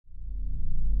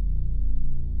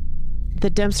the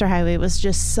Dempster Highway was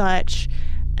just such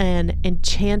an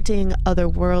enchanting,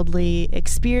 otherworldly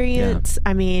experience.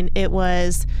 I mean, it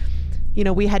was,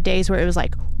 we had days where it was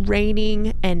like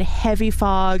raining and heavy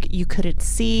fog. You couldn't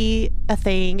see a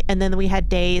thing. And then we had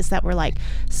days that were like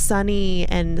sunny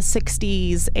and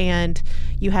 60s, and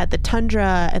you had the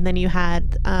tundra, and then you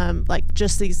had like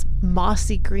just these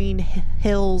mossy green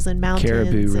hills and mountains.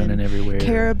 Caribou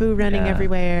running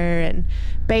everywhere, and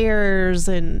bears.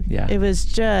 And it was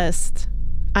just,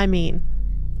 it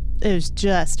was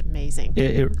just amazing.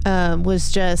 It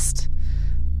was just...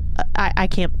 I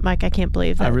can't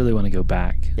believe that. I really want to go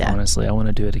back. Honestly, I want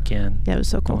to do it again. Yeah, it was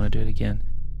so cool. I want to do it again.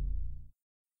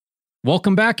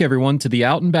 Welcome back, everyone, to the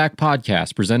Out and Back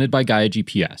podcast presented by Gaia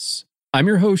GPS. I'm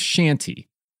your host, Shanti,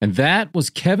 and that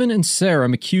was Kevin and Sarah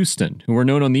McHouston, who are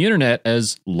known on the internet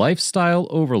as Lifestyle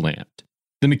Overland.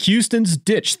 The McHoustons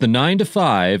ditched the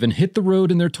 9-to-5 and hit the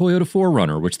road in their Toyota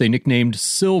 4Runner, which they nicknamed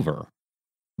Silver.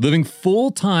 Living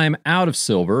full-time out of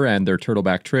Silver and their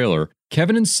turtleback trailer,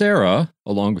 Kevin and Sarah,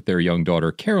 along with their young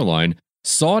daughter Caroline,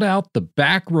 sought out the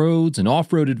back roads and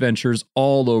off-road adventures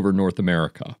all over North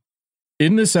America.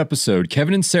 In this episode,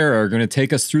 Kevin and Sarah are going to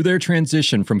take us through their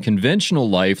transition from conventional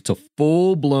life to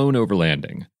full-blown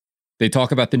overlanding. They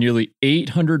talk about the nearly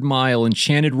 800-mile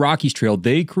Enchanted Rockies Trail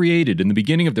they created in the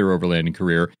beginning of their overlanding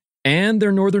career, and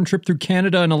their northern trip through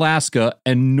Canada and Alaska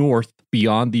and north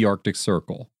beyond the Arctic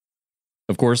Circle.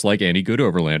 Of course, like any good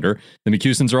overlander, the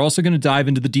McHoustons are also going to dive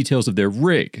into the details of their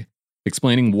rig,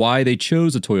 explaining why they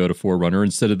chose a Toyota 4Runner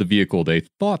instead of the vehicle they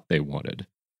thought they wanted.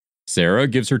 Sarah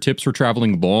gives her tips for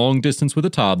traveling long distance with a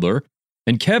toddler,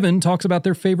 and Kevin talks about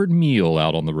their favorite meal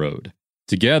out on the road.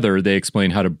 Together, they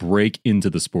explain how to break into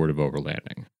the sport of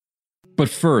overlanding. But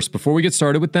first, before we get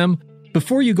started with them,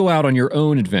 before you go out on your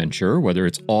own adventure, whether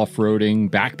it's off-roading,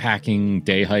 backpacking,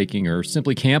 day hiking, or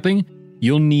simply camping,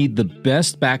 you'll need the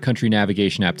best backcountry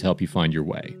navigation app to help you find your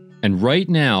way. And right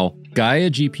now,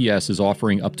 Gaia GPS is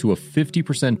offering up to a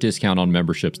 50% discount on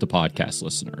memberships to podcast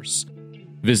listeners.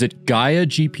 Visit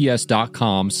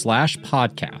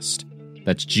GaiaGPS.com/podcast.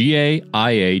 That's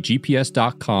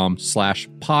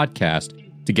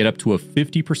GAIAGPS.com/podcast to get up to a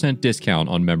 50% discount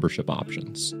on membership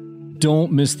options.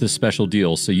 Don't miss this special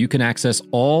deal so you can access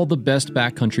all the best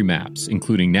backcountry maps,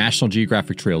 including National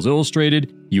Geographic Trails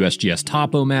Illustrated, USGS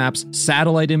Topo maps,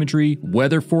 satellite imagery,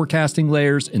 weather forecasting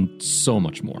layers, and so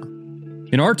much more.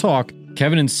 In our talk,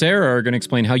 Kevin and Sarah are going to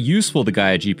explain how useful the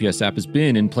Gaia GPS app has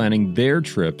been in planning their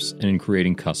trips and in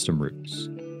creating custom routes.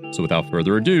 So without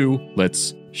further ado,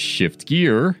 let's shift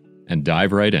gear and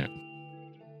dive right in.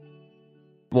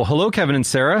 Well, hello, Kevin and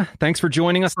Sarah. Thanks for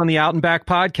joining us on the Out and Back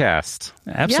podcast.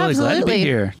 Absolutely. Glad to be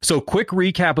here. So quick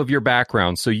recap of your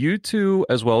background. So you two,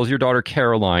 as well as your daughter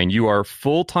Caroline, you are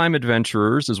full-time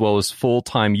adventurers as well as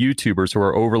full-time YouTubers who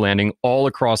are overlanding all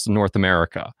across North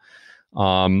America.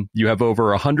 You have over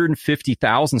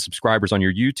 150,000 subscribers on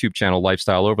your YouTube channel,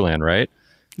 Lifestyle Overland, right?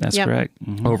 That's correct.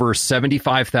 Mm-hmm. Over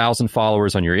 75,000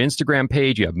 followers on your Instagram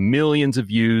page. You have millions of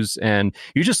views, and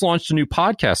you just launched a new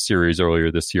podcast series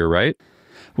earlier this year, right?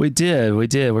 We did.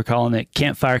 We're calling it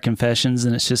Campfire Confessions,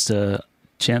 and it's just a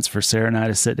chance for Sarah and I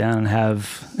to sit down and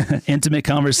have intimate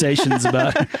conversations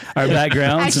about our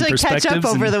backgrounds and perspectives. Actually catch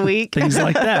up over the week. Things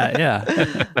like that,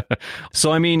 yeah.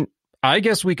 So, I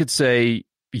guess we could say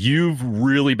you've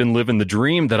really been living the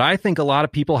dream that I think a lot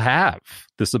of people have,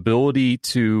 this ability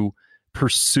to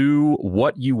pursue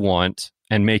what you want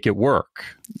and make it work.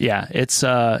 Yeah, it's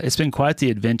been quite the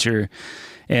adventure,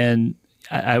 and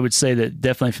I would say that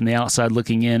definitely from the outside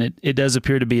looking in, it does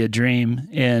appear to be a dream,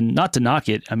 and not to knock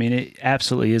it. It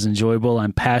absolutely is enjoyable.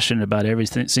 I'm passionate about every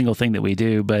single thing that we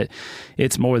do, but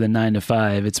it's more than 9 to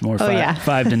 5. It's more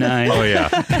 5 to 9. Oh yeah.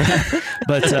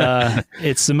 But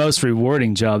it's the most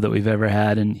rewarding job that we've ever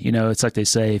had. And, it's like they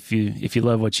say, if you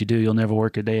love what you do, you'll never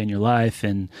work a day in your life.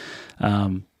 And,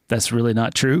 that's really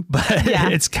not true, but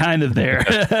it's kind of there.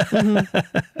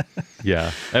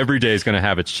 Yeah. Every day is going to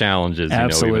have its challenges.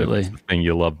 Absolutely. Even if it's the thing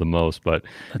you love the most, but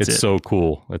it's so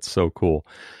cool. It's so cool.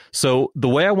 So the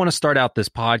way I want to start out this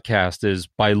podcast is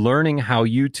by learning how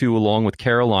you two, along with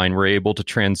Caroline, were able to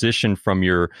transition from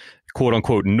your quote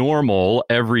unquote normal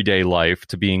everyday life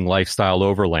to being lifestyle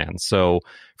overland. So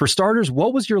for starters,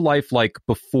 what was your life like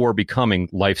before becoming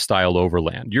lifestyle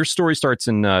overland? Your story starts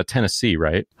in Tennessee,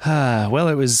 right? Well,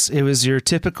 it was your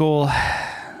typical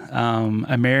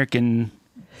American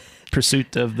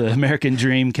pursuit of the American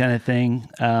dream kind of thing.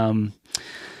 I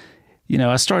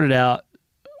started out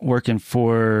working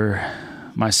for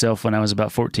myself when I was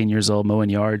about 14 years old, mowing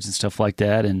yards and stuff like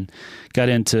that, and got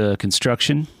into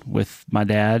construction with my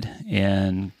dad,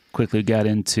 and quickly got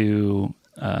into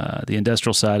the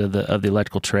industrial side of the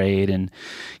electrical trade, and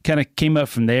kind of came up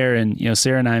from there. And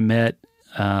Sarah and I met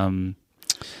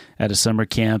at a summer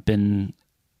camp, and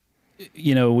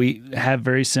we have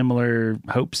very similar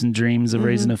hopes and dreams of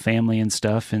raising a family and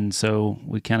stuff, and so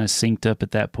we kind of synced up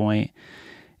at that point,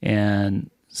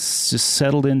 and just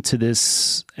settled into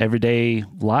this everyday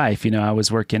life. I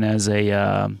was working as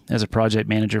a project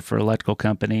manager for an electrical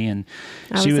company, and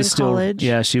she was still college.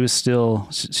 Yeah, she was still.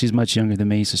 She's much younger than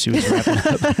me, so she was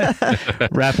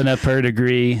wrapping up her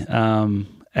degree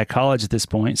at college at this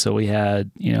point. So we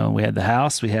had the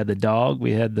house, we had the dog,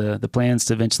 we had the plans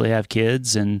to eventually have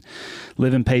kids and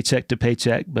living paycheck to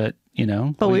paycheck, but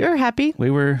but we were happy. We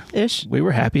were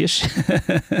happy-ish.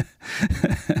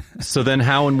 So then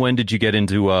how and when did you get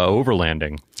into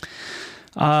overlanding?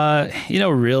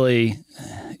 Really,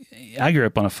 I grew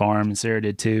up on a farm, and Sarah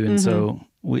did too. And so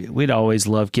we'd always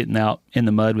loved getting out in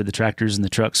the mud with the tractors and the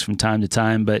trucks from time to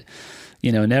time, but,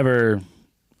 never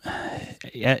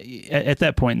at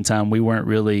that point in time, we weren't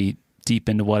really deep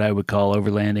into what I would call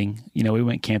overlanding. We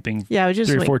went camping we just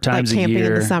 3 or 4 times a year. Camping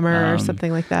in the summer or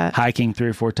something like that. Hiking 3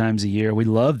 or 4 times a year. We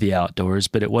loved the outdoors,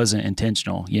 but it wasn't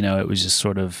intentional. It was just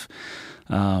sort of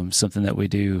something that we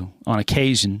do on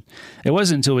occasion. It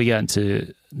wasn't until we got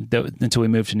until we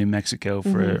moved to New Mexico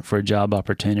for a job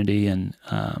opportunity, and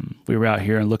we were out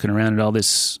here and looking around at all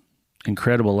this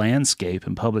incredible landscape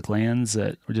and public lands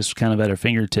that were just kind of at our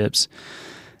fingertips.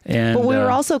 But we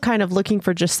were also kind of looking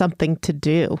for just something to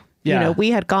do. Yeah. We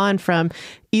had gone from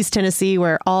East Tennessee,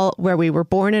 where we were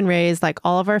born and raised, like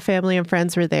all of our family and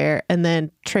friends were there, and then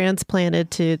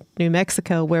transplanted to New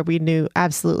Mexico, where we knew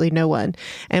absolutely no one.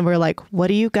 And we're like, what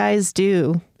do you guys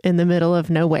do in the middle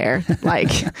of nowhere? Like,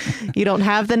 you don't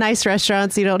have the nice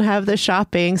restaurants, you don't have the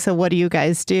shopping. So what do you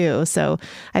guys do? So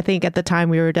I think at the time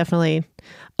we were definitely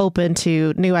open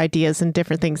to new ideas and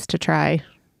different things to try.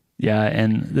 Yeah,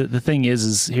 and the thing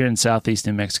is here in southeast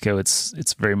New Mexico,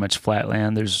 it's very much flat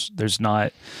land. There's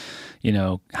not,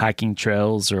 hiking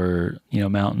trails or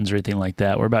mountains or anything like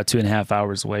that. We're about 2.5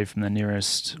 hours away from the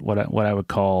nearest what I would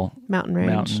call mountain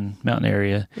range, mountain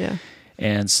area. Yeah,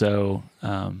 and so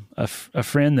a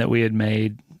friend that we had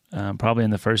made probably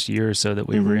in the first year or so that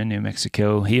we were in New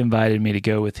Mexico, he invited me to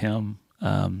go with him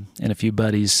and a few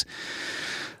buddies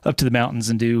up to the mountains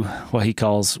and do what he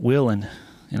calls wheeling.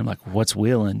 And I'm like, what's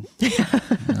wheeling?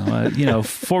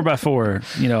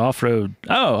 4x4, off-road.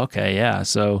 Oh, okay, yeah.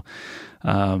 So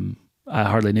I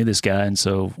hardly knew this guy, and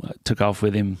so I took off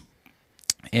with him.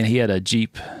 And he had a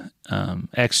Jeep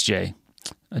XJ,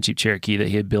 a Jeep Cherokee that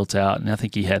he had built out, and I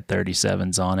think he had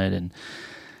 37s on it. And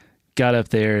got up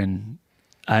there, and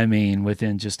I mean,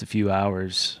 within just a few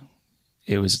hours,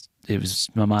 it was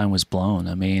my mind was blown.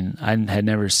 I mean, I had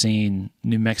never seen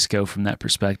New Mexico from that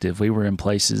perspective. We were in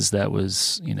places that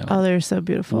was, oh, they're so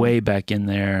beautiful, way back in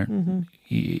there.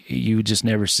 You would just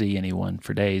never see anyone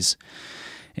for days.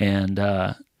 And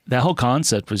that whole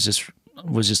concept was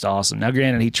just awesome. Now,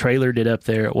 granted, he trailered it up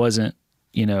there. It wasn't,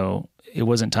 it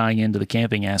wasn't tying into the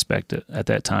camping aspect at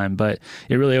that time, but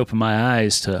it really opened my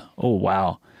eyes to, oh,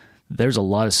 wow, there's a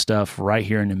lot of stuff right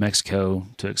here in New Mexico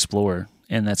to explore.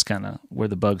 And that's kind of where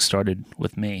the bug started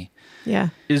with me.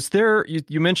 Yeah. Is there,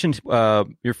 you mentioned,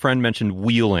 your friend mentioned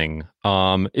wheeling.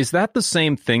 Is that the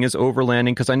same thing as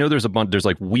overlanding? Because I know there's there's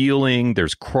like wheeling,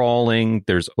 there's crawling,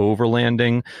 there's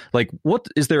overlanding. Like,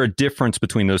 is there a difference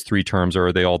between those 3 terms, or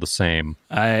are they all the same?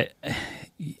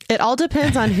 It all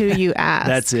depends on who you ask.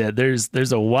 That's it.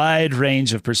 There's a wide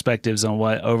range of perspectives on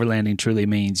what overlanding truly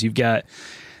means. You've got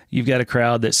a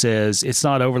crowd that says it's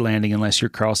not overlanding unless you're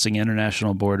crossing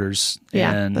international borders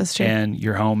that's true. And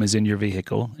your home is in your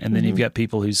vehicle. And then you've got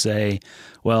people who say,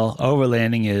 well,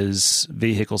 overlanding is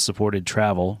vehicle supported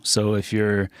travel. So if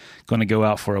you're going to go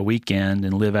out for a weekend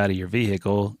and live out of your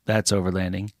vehicle, that's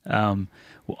overlanding.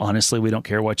 Honestly, we don't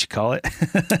care what you call it.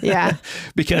 Yeah.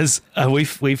 Because we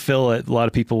feel that a lot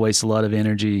of people waste a lot of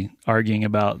energy arguing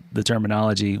about the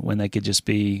terminology when they could just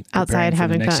be outside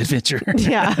having the next fun. adventure.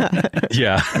 Yeah.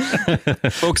 Yeah.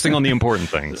 Focusing on the important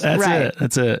things.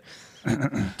 That's it.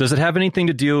 Does it have anything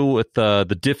to do with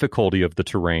the difficulty of the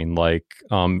terrain? Like,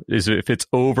 if it's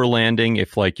overlanding,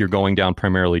 if like you're going down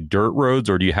primarily dirt roads,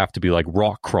 or do you have to be like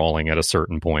rock crawling at a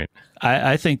certain point?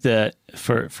 I think that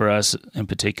for us in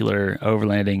particular,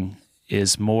 overlanding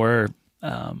is more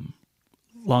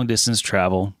long distance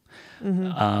travel.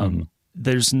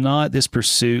 There's not this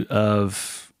pursuit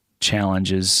of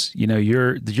challenges.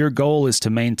 Your goal is to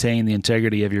maintain the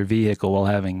integrity of your vehicle while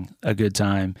having a good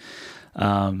time.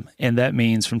 And that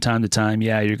means from time to time,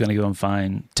 you're going to go and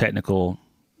find technical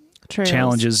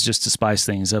challenges just to spice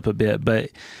things up a bit. But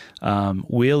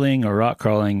wheeling or rock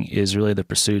crawling is really the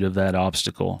pursuit of that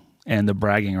obstacle. and the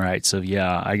bragging rights of,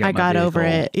 I got over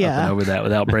it. Yeah. Up and over that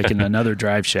without breaking another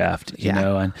drive shaft, you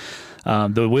know,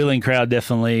 and the wheeling crowd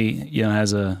definitely,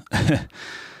 has a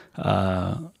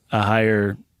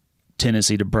higher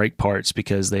tendency to break parts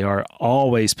because they are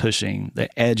always pushing the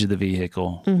edge of the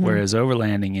vehicle, whereas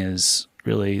overlanding is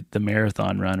really the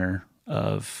marathon runner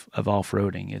of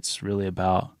off-roading. It's really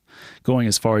about going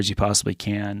as far as you possibly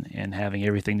can and having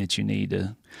everything that you need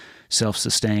to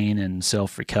self-sustain and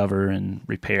self-recover and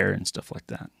repair and stuff like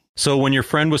that. So when your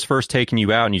friend was first taking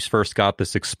you out and you first got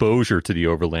this exposure to the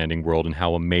overlanding world and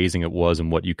how amazing it was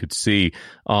and what you could see,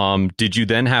 did you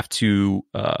then have to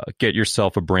get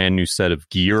yourself a brand new set of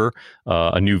gear,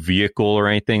 a new vehicle or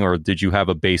anything, or did you have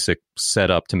a basic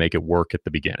setup to make it work at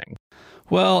the beginning?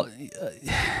 Well,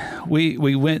 we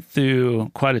went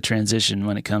through quite a transition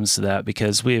when it comes to that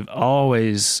because we've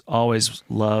always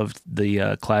loved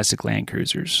the classic Land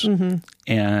Cruisers,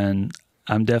 and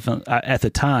I'm definitely at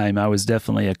the time I was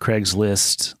definitely a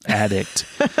Craigslist addict.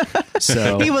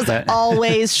 So he was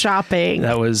always shopping.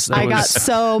 I got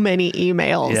so many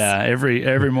emails. Yeah,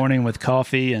 every morning with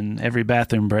coffee and every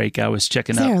bathroom break, I was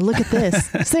checking Sarah, up. Look at this.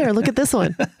 Sarah, look at this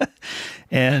one.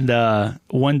 And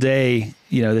one day,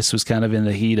 this was kind of in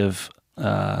the heat of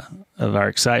our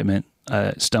excitement.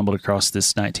 I stumbled across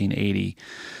this 1980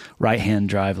 right-hand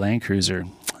drive Land Cruiser,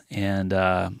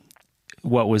 and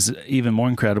what was even more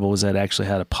incredible was that it actually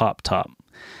had a pop top.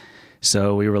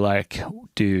 So we were like,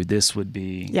 dude, this would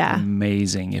be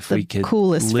amazing if we could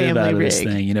live out of this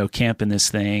thing, camp in this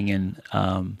thing.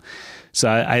 And so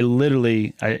I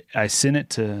literally sent it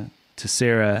to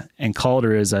Sarah and called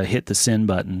her as I hit the send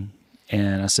button.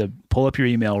 And I said, pull up your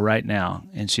email right now.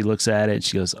 And she looks at it and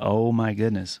she goes, oh my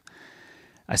goodness.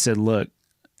 I said, look,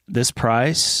 at this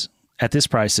price,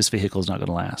 this vehicle is not going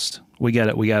to last. We got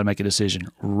to make a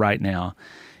decision right now.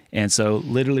 And so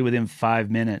literally within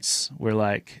 5 minutes, we're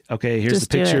like, okay, here's the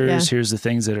pictures. Here's the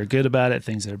things that are good about it,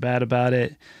 things that are bad about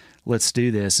it. Let's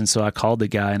do this. And so I called the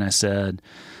guy and I said,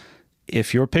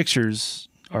 if your pictures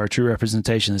are a true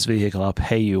representation of this vehicle, I'll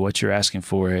pay you what you're asking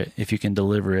for it if you can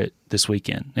deliver it this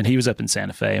weekend. And he was up in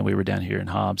Santa Fe and we were down here in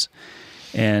Hobbs.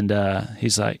 And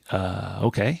he's like,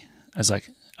 okay. I was like,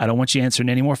 I don't want you answering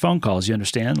any more phone calls. You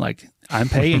understand? Like, I'm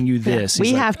paying you this.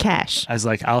 We have cash. I was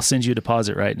like, I'll send you a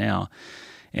deposit right now.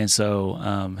 And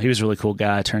so he was a really cool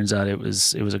guy. Turns out it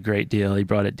was a great deal. He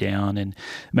brought it down. And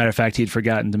matter of fact, he'd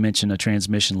forgotten to mention a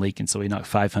transmission leak. And so he knocked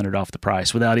 $500 off the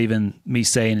price without even me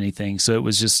saying anything. So it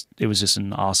was just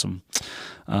an awesome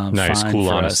nice, find cool,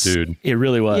 for honest us. dude. It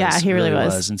really was. Yeah, he really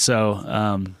was. And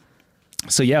so,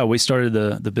 we started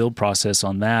the build process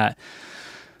on that.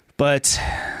 But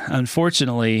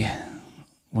unfortunately,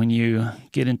 when you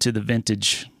get into the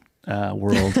vintage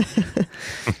world,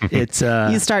 it's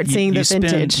you start seeing the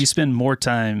vintage. You spend more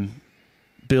time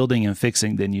building and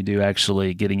fixing than you do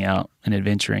actually getting out and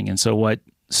adventuring. And so what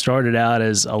started out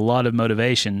as a lot of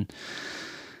motivation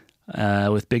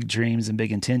with big dreams and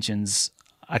big intentions,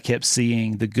 I kept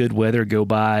seeing the good weather go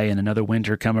by and another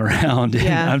winter come around.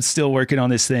 And I'm still working on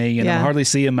this thing, and I'm hardly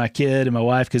seeing my kid and my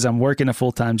wife because I'm working a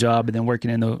full-time job and then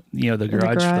working in the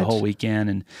garage for the whole weekend.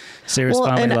 And Sarah's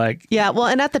finally like,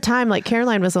 and at the time, like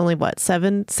Caroline was only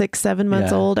 7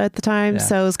 months old at the time. Yeah.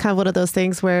 So it was kind of one of those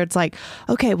things where it's like,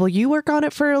 okay, well, you work on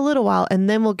it for a little while and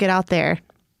then we'll get out there.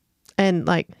 And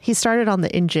like, he started on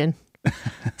the engine.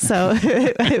 So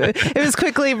it was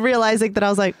quickly realizing that I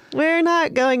was like, we're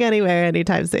not going anywhere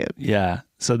anytime soon. Yeah.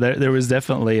 So there was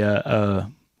definitely a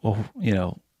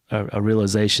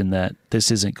realization that this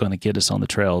isn't going to get us on the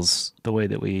trails the way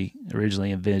that we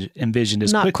originally envisioned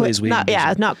as quickly as we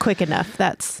envisioned. Not quick enough.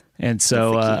 And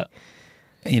so,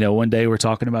 one day we're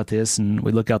talking about this and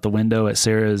we look out the window at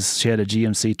Sarah's, she had a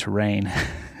GMC Terrain.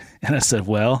 And I said,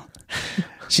 well,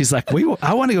 she's like,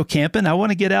 I want to go camping. I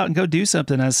want to get out and go do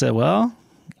something. I said, well,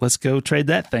 let's go trade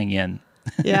that thing in.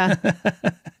 Yeah.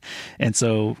 And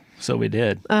so we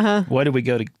did. Uh-huh. What did we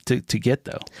go to get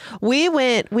though? We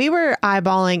were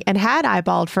eyeballing and had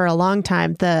eyeballed for a long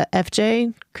time the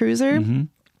FJ Cruiser. Mm-hmm.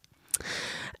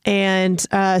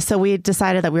 And so we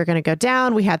decided that we were going to go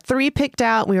down. We had 3 picked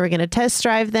out. We were going to test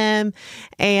drive them.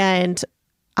 And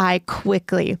I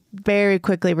very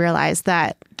quickly realized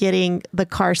that getting the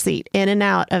car seat in and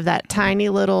out of that tiny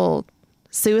little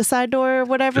suicide door or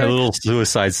whatever. That little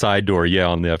suicide side door,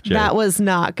 on the FJ. That was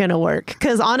not going to work.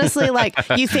 Because honestly, like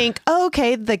you think,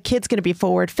 okay, the kid's going to be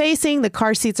forward facing. The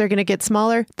car seats are going to get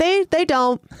smaller. They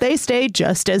don't. They stay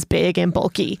just as big and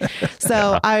bulky.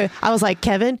 So I was like,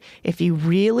 Kevin, if you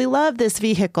really love this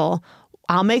vehicle,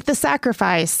 I'll make the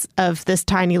sacrifice of this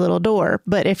tiny little door.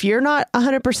 But if you're not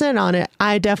 100% on it,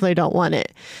 I definitely don't want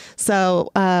it. So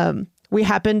we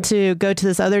happened to go to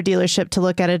this other dealership to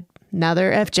look at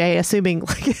another FJ, assuming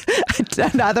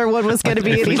like another one was going to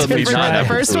be any different than the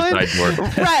first one.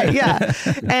 Right, yeah.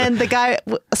 And the guy,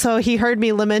 so he heard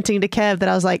me lamenting to Kev that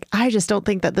I was like, I just don't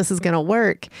think that this is going to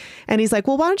work. And he's like,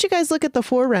 well, why don't you guys look at the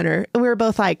 4Runner? And we were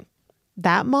both like,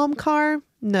 that mom car?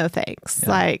 No thanks. Yeah.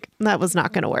 Like, that was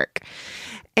not going to work.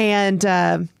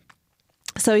 And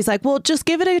so he's like, well, just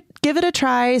give it a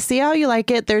try, see how you like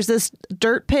it. There's this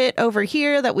dirt pit over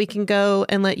here that we can go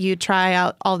and let you try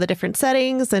out all the different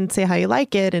settings and see how you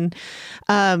like it. And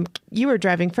you were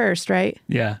driving first, right?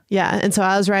 Yeah. Yeah. And so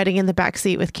I was riding in the back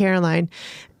seat with Caroline.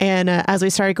 And as we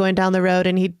started going down the road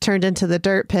and he turned into the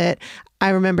dirt pit,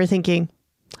 I remember thinking,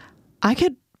 I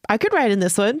could ride in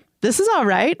this one. This is all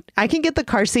right. I can get the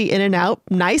car seat in and out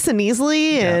nice and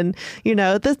easily. Yeah. And, you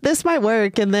know, this might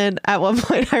work. And then at one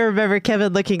point, I remember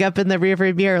Kevin looking up in the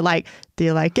rearview mirror like, do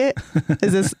you like it?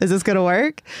 Is this going to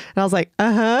work? And I was like,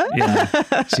 uh-huh.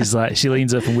 Yeah. She's like, she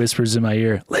leans up and whispers in my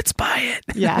ear, let's buy it.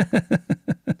 Yeah.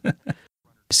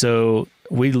 So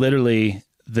we literally,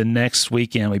 the next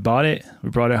weekend, we bought it. We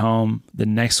brought it home. The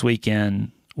next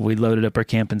weekend, we loaded up our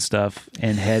camping stuff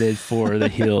and headed for the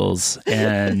hills.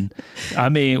 And I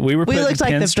mean, we putting looked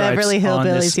like the Beverly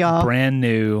Hillbillies, y'all. Brand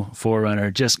new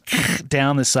 4Runner, just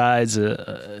down the sides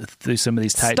through some of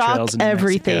these tight trails. In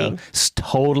everything. Mexico.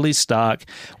 Totally stock.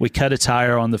 We cut a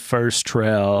tire on the first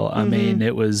trail. I mean,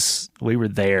 we were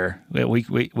there. We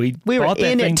were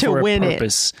in it to win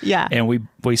it. Yeah. And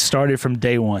we started from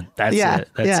day one. That's it.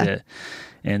 That's it.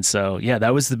 And so, yeah,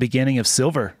 that was the beginning of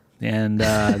Silver. And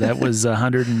that was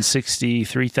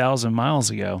 163,000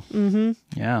 miles ago. Mm-hmm.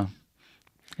 Yeah,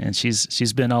 and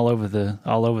she's been all over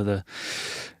the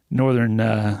northern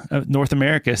North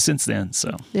America since then.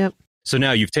 So yep. So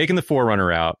now you've taken the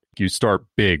 4Runner out. You start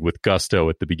big with gusto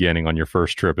at the beginning on your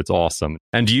first trip. It's awesome.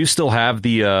 And do you still have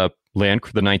the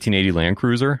 1980 Land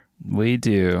Cruiser? We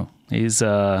do. He's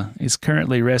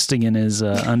currently resting in his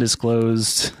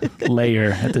undisclosed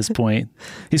lair at this point.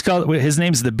 His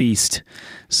name's the Beast.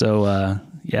 So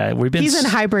yeah, he's in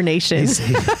hibernation.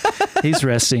 He's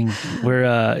resting.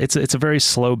 It's a very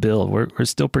slow build. We're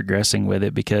still progressing with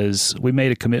it because we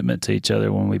made a commitment to each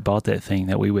other when we bought that thing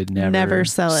that we would never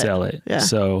sell it. Yeah.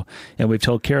 So, and we've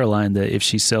told Caroline that if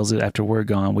she sells it after we're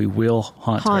gone, we will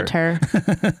haunt her.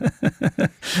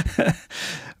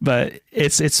 But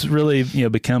it's really,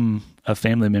 become a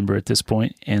family member at this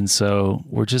point. And so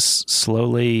we're just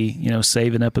slowly,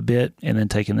 saving up a bit and then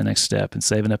taking the next step and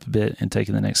saving up a bit and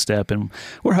taking the next step. And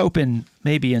we're hoping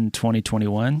maybe in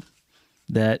 2021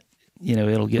 that,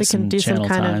 it'll get some channel time. We can do some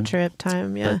kind of trip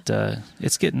time. Yeah. But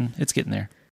it's getting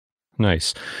there.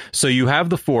 Nice. So you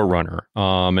have the 4Runner,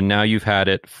 and now you've had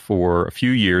it for a few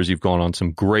years. You've gone on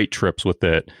some great trips with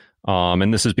it.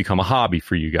 And this has become a hobby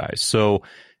for you guys. So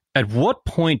at what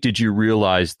point did you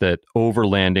realize that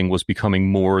overlanding was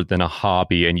becoming more than a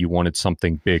hobby and you wanted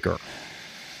something bigger?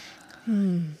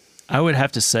 I would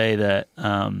have to say that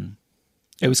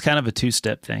it was kind of a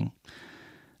two-step thing.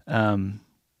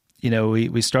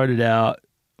 We started out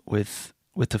with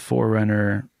the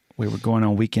 4Runner. We were going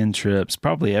on weekend trips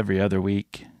probably every other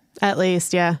week. At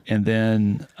least, yeah. And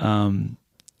then, kind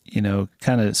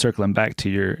of circling back to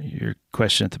your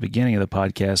question at the beginning of the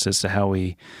podcast as to how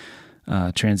we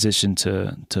transition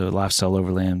to lifestyle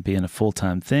overland being a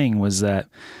full-time thing was that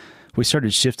we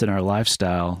started shifting our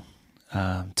lifestyle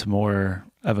to more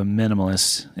of a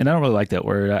minimalist. And I don't really like that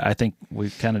word. I think we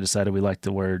kind of decided we liked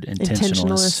the word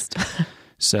intentionalist.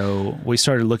 So we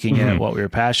started looking at what we were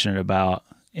passionate about,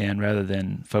 and rather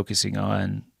than focusing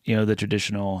on, the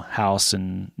traditional house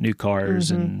and new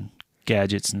cars and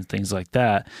gadgets and things like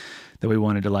that we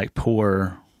wanted to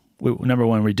number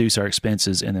one, reduce our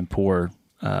expenses and then pour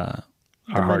our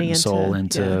heart and soul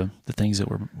into the things that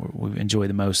we enjoy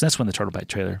the most. That's when the Turtleback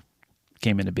trailer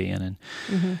came into being. And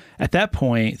at that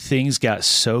point, things got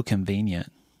so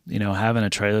convenient. Having a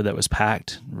trailer that was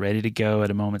packed, ready to go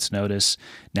at a moment's notice.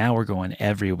 Now we're going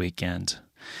every weekend.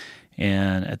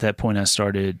 And at that point, I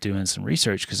started doing some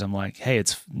research because I'm like, hey,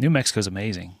 New Mexico's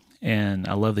amazing. And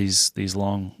I love these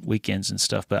long weekends and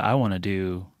stuff, but I want to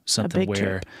do something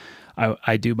where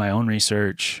I do my own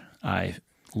research. I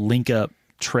link up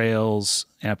trails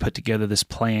and I put together this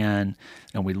plan,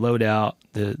 and we load out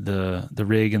the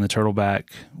rig and the Turtleback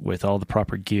with all the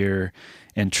proper gear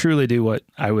and truly do what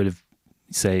I would have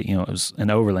say, it was an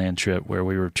overland trip where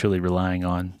we were truly relying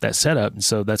on that setup. And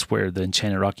so that's where the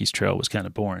Enchanted Rockies Trail was kind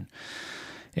of born.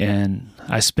 And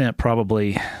I spent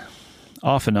probably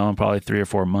off and on probably 3 or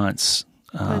 4 months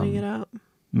planning it out,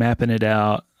 mapping it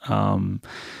out,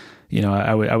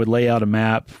 I would lay out a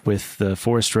map with the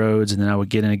forest roads, and then I would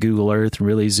get into Google Earth and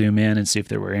really zoom in and see if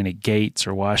there were any gates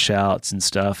or washouts and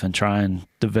stuff, and try and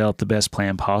develop the best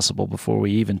plan possible before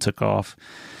we even took off.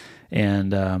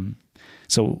 And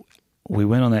so we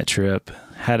went on that trip,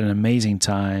 had an amazing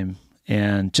time,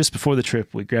 and just before the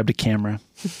trip, we grabbed a camera.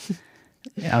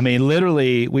 I mean,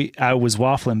 literally, I was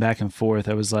waffling back and forth.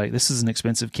 I was like, this is an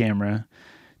expensive camera.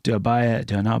 Do I buy it?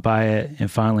 Do I not buy it? And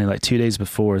finally, like 2 days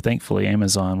before, thankfully,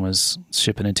 Amazon was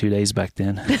shipping in 2 days back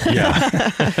then. Yeah.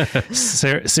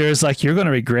 Sarah's like, you're going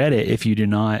to regret it if you do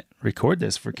not record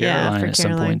this for Caroline at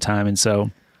some point in time. And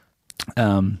so,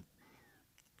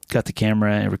 got the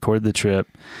camera and recorded the trip.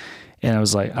 And I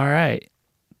was like, all right.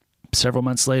 Several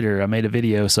months later, I made a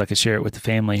video so I could share it with the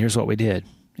family. Here's what we did.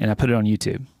 And I put it on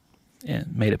YouTube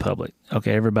and made it public.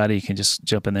 Okay, everybody can just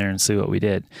jump in there and see what we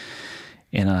did.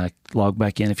 And I logged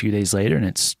back in a few days later, and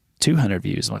it's 200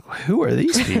 views. I'm like, who are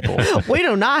these people? We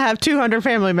do not have 200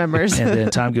 family members. And then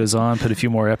time goes on, put a few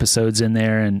more episodes in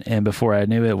there, and before I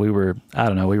knew it, we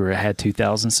had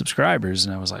 2,000 subscribers.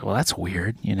 And I was like, well, that's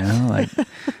weird, like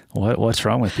what's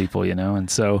wrong with people, And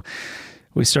so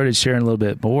we started sharing a little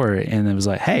bit more, and it was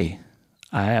like, hey,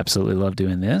 I absolutely love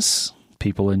doing this.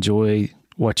 People enjoy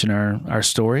watching our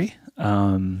story.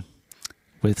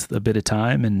 With a bit of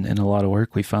time and a lot of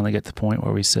work, we finally got to the point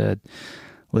where we said,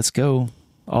 let's go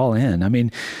all in. I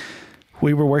mean,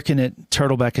 we were working at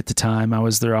Turtleback at the time. I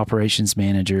was their operations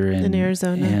manager in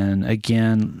Arizona. And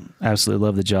again, absolutely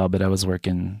loved the job, but I was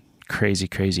working crazy,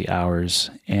 crazy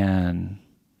hours, and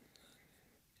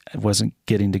I wasn't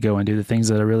getting to go and do the things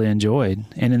that I really enjoyed.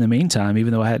 And in the meantime,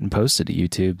 even though I hadn't posted to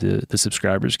YouTube, the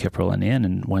subscribers kept rolling in.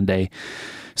 And one day,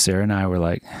 Sarah and I were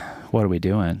like, what are we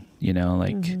doing?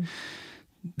 Mm-hmm.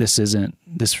 This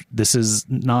is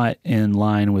not in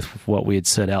line with what we had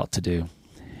set out to do.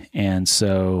 And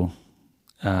so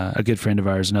a good friend of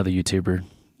ours, another YouTuber,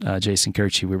 Jason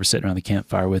Kirchie, we were sitting around the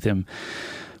campfire with him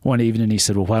one evening, and he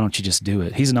said, well, why don't you just do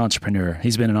it? He's an entrepreneur.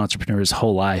 He's been an entrepreneur his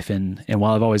whole life. And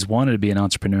while I've always wanted to be an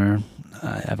entrepreneur,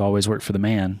 I've always worked for the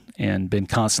man and been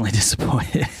constantly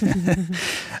disappointed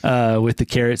with the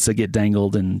carrots that get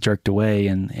dangled and jerked away.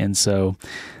 And so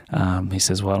he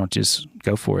says, well, why don't you just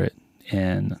go for it?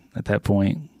 And at that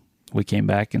point, we came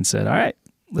back and said, all right,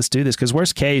 let's do this. Because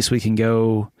worst case, we can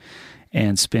go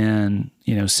and spend,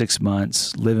 6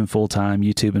 months living full-time,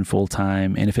 YouTubing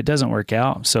full-time. And if it doesn't work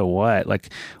out, so what? Like,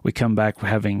 we come back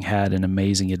having had an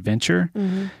amazing adventure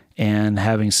and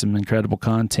having some incredible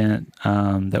content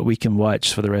that we can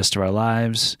watch for the rest of our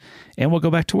lives. And we'll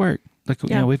go back to work.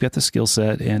 We've got the skill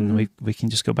set, and we can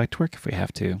just go back to work if we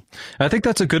have to. I think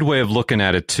that's a good way of looking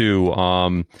at it too.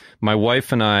 My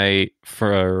wife and I,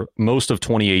 for most of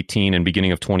 2018 and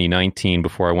beginning of 2019,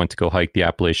 before I went to go hike the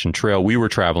Appalachian Trail, we were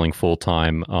traveling full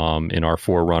time in our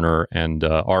 4Runner and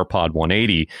our Pod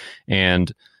 180.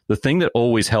 And the thing that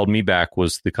always held me back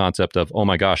was the concept of, oh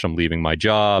my gosh, I'm leaving my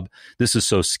job. This is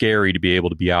so scary to be able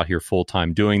to be out here full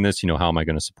time doing this. How am I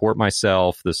going to support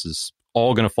myself? This is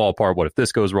all going to fall apart. What if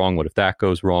this goes wrong? What if that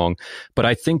goes wrong? But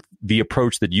I think the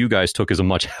approach that you guys took is a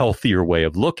much healthier way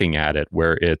of looking at it,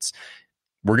 where it's,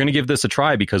 we're going to give this a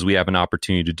try because we have an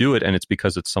opportunity to do it, and it's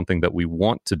because it's something that we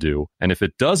want to do. And if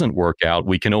it doesn't work out,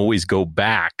 we can always go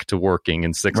back to working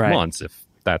in 6 months if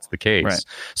that's the case. Right.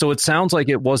 So it sounds like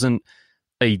it wasn't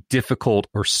a difficult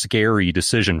or scary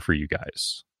decision for you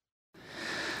guys.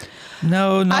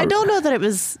 No, I don't know that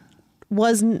it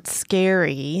wasn't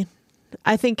scary.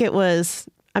 I think it was,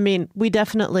 we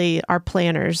definitely are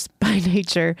planners by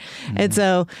nature. Mm-hmm. And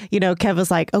so, Kev was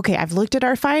like, okay, I've looked at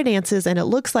our finances, and it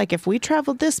looks like if we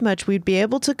traveled this much, we'd be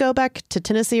able to go back to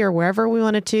Tennessee or wherever we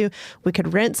wanted to. We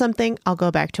could rent something. I'll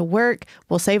go back to work.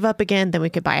 We'll save up again. Then we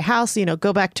could buy a house,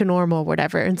 go back to normal,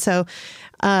 whatever. And so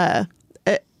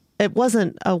it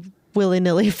wasn't a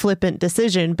willy-nilly flippant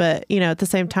decision, but, at the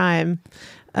same time,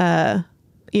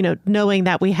 knowing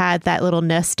that we had that little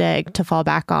nest egg to fall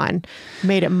back on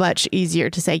made it much easier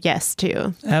to say yes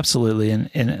to. Absolutely.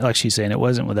 And like she's saying, it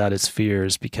wasn't without its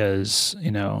fears, because,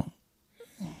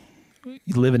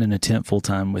 living in a tent full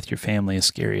time with your family is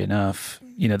scary enough.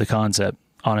 The concept,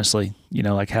 honestly,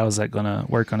 how is that going to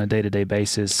work on a day-to-day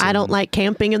basis? I don't like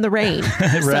camping in the rain.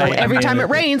 Right. So every time it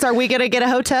rains, are we going to get a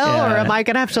hotel or am I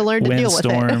going to have to learn to deal with it?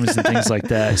 Windstorms and things like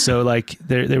that. So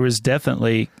there was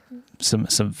definitely some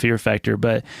fear factor,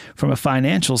 but from a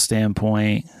financial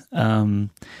standpoint,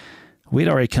 we'd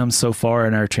already come so far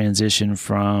in our transition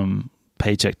from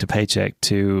paycheck to paycheck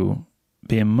to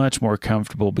being much more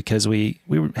comfortable, because we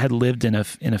had lived in a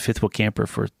fifth wheel camper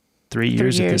for 3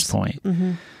 years at this point.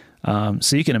 Mm-hmm.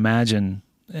 So you can imagine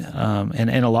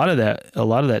And a lot of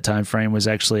that time frame was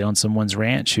actually on someone's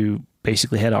ranch who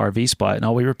basically had an RV spot, and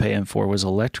all we were paying for was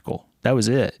electrical. That was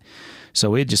it. So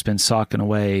we had just been socking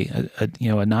away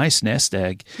a nice nest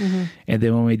egg. Mm-hmm. And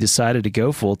then when we decided to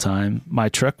go full time, my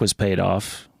truck was paid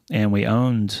off and we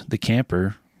owned the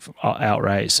camper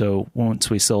outright. So once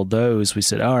we sold those, we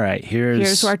said, all right,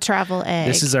 here's our travel egg.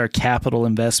 This is our capital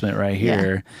investment right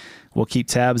here. Yeah. We'll keep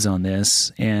tabs on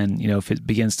this. And, if it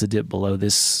begins to dip below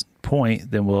this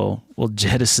point, then we'll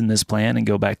jettison this plan and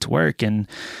go back to work. And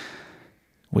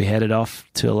we headed off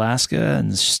to Alaska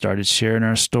and started sharing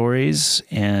our stories.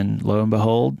 And lo and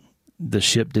behold, the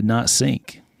ship did not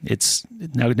sink. It's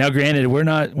now granted, we're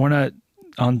not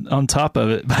on top of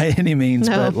it by any means,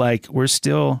 but we're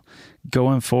still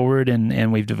going forward,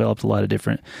 and we've developed a lot of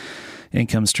different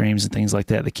income streams and things like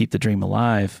that keep the dream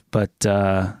alive. But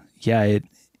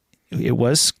it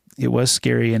was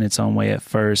scary in its own way at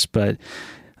first, but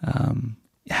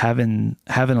having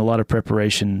a lot of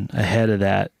preparation ahead of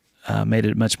that made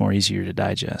it much more easier to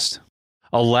digest.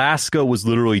 Alaska was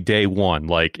literally day one.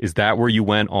 Is that where you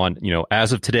went on,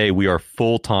 as of today, we are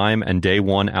full time and day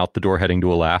one out the door heading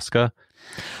to Alaska?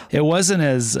 It wasn't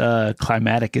as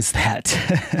climatic as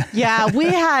that. Yeah, we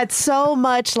had so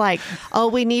much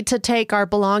we need to take our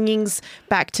belongings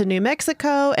back to New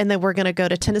Mexico, and then we're going to go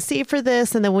to Tennessee for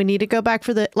this, and then we need to go back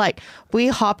for we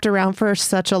hopped around for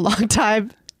such a long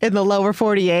time in the lower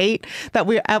 48 that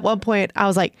at one point I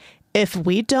was like, if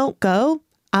we don't go,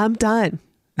 I'm done.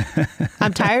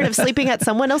 I'm tired of sleeping at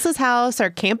someone else's house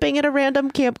or camping at a random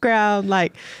campground.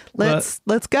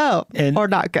 Let's go or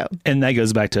not go. And that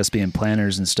goes back to us being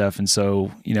planners and stuff. And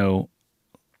so,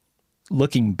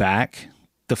 looking back,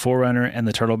 the Forerunner and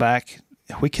the Turtleback,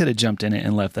 we could have jumped in it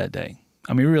and left that day.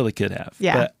 I mean, we really could have.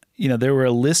 Yeah. But, there were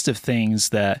a list of things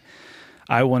that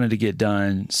I wanted to get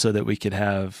done so that we could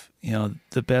have,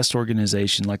 the best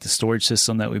organization, like the storage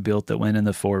system that we built that went in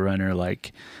the Forerunner.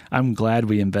 I'm glad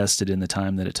we invested in the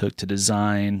time that it took to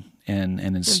design and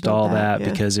install that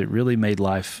because it really made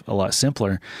life a lot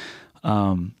simpler.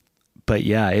 But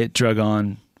yeah, it drug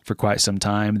on for quite some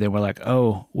time. Then we're like,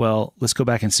 oh, well, let's go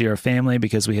back and see our family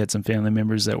because we had some family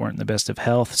members that weren't in the best of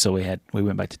health. So we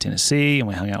went back to Tennessee and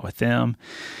we hung out with them.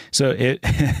 So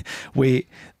we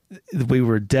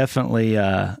were definitely,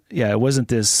 it wasn't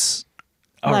this,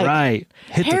 all right,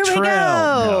 hit the trail.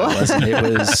 No, it wasn't.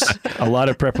 It was a lot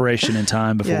of preparation and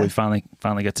time before we finally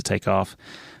got to take off.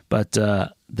 But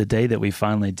the day that we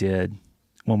finally did,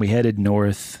 when we headed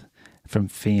north from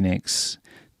Phoenix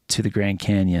to the Grand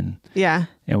Canyon, and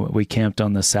we camped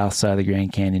on the south side of the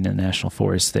Grand Canyon in the National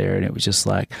Forest there, and it was just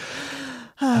like,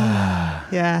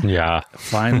 finally,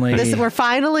 we're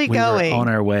finally going on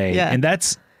our way, and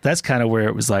that's kind of where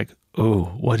it was like, oh,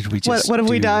 what did we just What have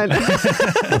we done?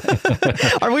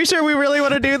 Are we sure we really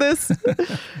want to do this?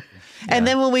 And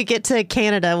then when we get to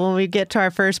Canada, when we get to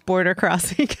our first border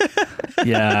crossing,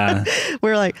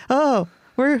 we're like, oh,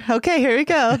 we're okay. Here we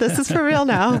go. This is for real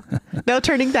now. No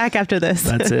turning back after this.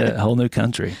 That's it. Whole new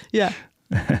country. Yeah.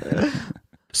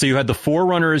 So you had the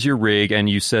Forerunner as your rig, and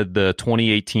you said the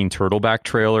 2018 Turtleback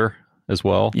trailer as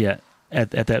well? Yeah.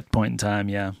 At that point in time,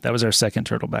 that was our second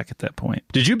Turtleback at that point.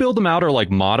 Did you build them out or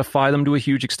modify them to a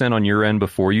huge extent on your end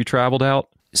before you traveled out?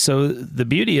 So the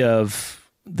beauty of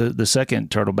the second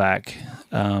Turtleback,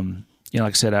 like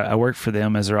I said, I worked for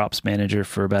them as their ops manager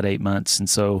for about 8 months, and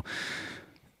so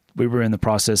we were in the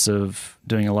process of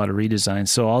doing a lot of redesign.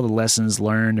 So all the lessons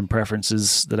learned and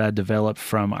preferences that I developed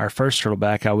from our first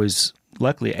Turtleback, I was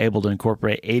luckily able to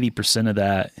incorporate 80% of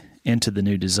that into the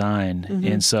new design,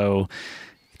 and so.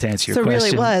 To answer your question,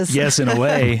 really was. Yes, in a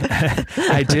way,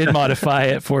 I did modify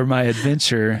it for my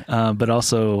adventure, but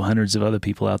also hundreds of other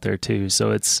people out there too. So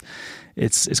it's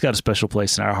got a special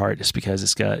place in our heart just because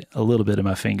it's got a little bit of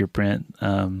my fingerprint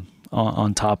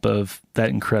on top of that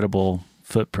incredible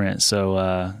footprint.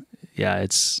 So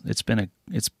it's been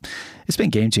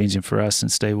game changing for us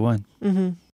since day one. Mm-hmm.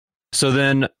 So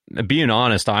then, being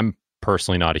honest, I'm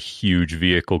personally not a huge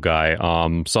vehicle guy.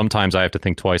 Sometimes I have to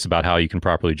think twice about how you can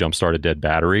properly jumpstart a dead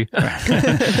battery.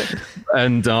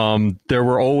 And there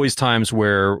were always times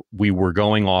where we were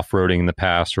going off-roading in the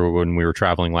past, or when we were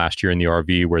traveling last year in the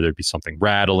RV, where there'd be something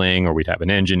rattling or we'd have an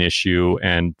engine issue.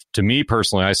 And to me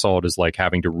personally, I saw it as like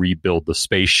having to rebuild the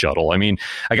space shuttle. I mean,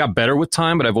 I got better with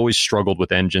time, but I've always struggled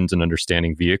with engines and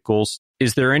understanding vehicles.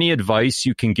 Is there any advice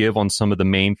you can give on some of the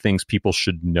main things people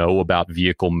should know about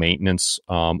vehicle maintenance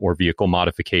or vehicle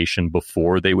modification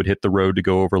before they would hit the road to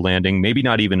go overlanding? Maybe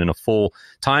not even in a full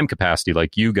time capacity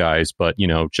like you guys, but,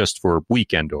 just for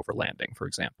weekend overlanding, for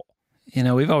example.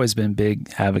 We've always been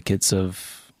big advocates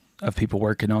of people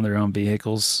working on their own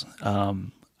vehicles.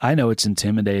 I know it's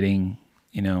intimidating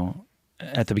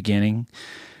at the beginning.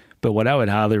 But what I would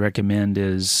highly recommend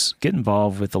is get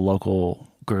involved with the local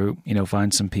group,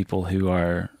 find some people who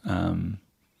are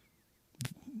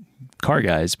car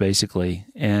guys basically,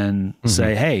 and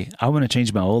say, hey, I want to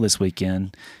change my oil this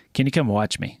weekend. Can you come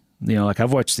watch me?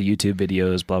 I've watched the YouTube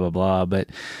videos, blah, blah, blah, but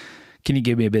can you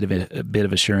give me a bit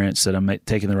of assurance that I'm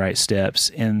taking the right steps?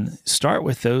 And start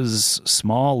with those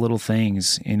small little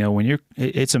things.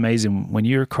 It's amazing when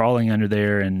you're crawling under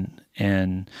there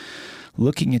and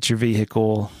looking at your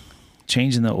vehicle,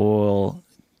 changing the oil,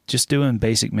 just doing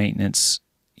basic maintenance,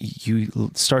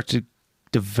 you start to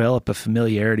develop a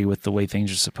familiarity with the way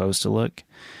things are supposed to look.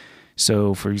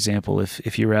 So, for example,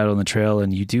 if you're out on the trail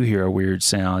and you do hear a weird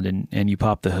sound and you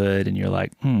pop the hood and you're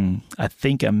like, I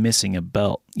think I'm missing a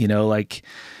belt,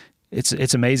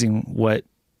 it's amazing what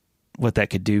that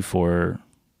could do for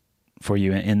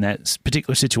you in that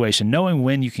particular situation. Knowing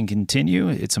when you can continue,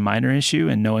 it's a minor issue,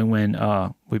 and knowing when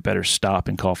we better stop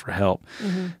and call for help.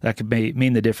 That could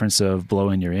mean the difference of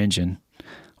blowing your engine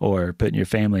or putting your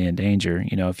family in danger,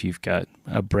 if you've got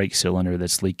a brake cylinder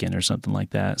that's leaking or something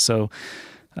like that. So,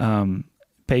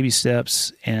 baby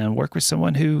steps, and work with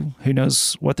someone who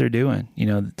knows what they're doing,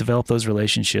 develop those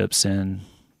relationships. And,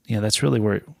 that's really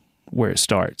where it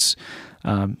starts.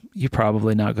 You're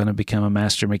probably not going to become a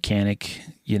master mechanic,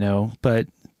 but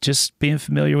just being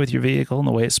familiar with your vehicle and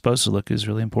the way it's supposed to look is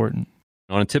really important.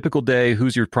 On a typical day,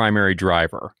 who's your primary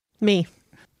driver? Me.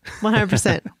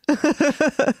 100%.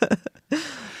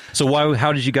 So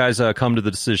how did you guys come to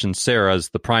the decision Sarah's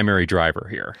the primary driver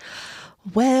here?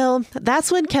 Well,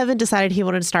 that's when Kevin decided he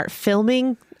wanted to start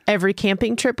filming every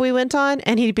camping trip we went on.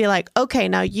 And he'd be like, okay,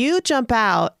 now you jump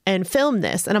out and film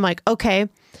this. And I'm like, okay,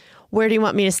 where do you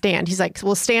want me to stand? He's like,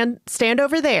 well, stand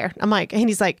over there. I'm like, and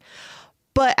he's like,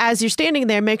 but as you're standing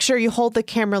there, make sure you hold the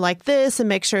camera like this and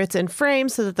make sure it's in frame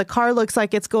so that the car looks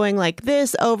like it's going like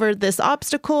this over this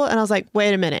obstacle. And I was like,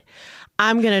 wait a minute,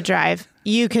 I'm going to drive.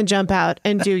 You can jump out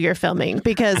and do your filming,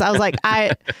 because I was like,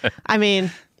 I mean,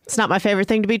 it's not my favorite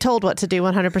thing to be told what to do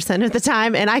 100% of the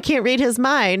time. And I can't read his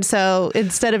mind. So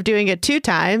instead of doing it 2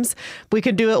 times, we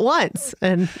could do it once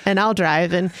and I'll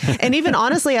drive. And even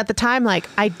honestly, at the time, like,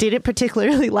 I didn't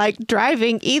particularly like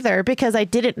driving either, because I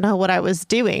didn't know what I was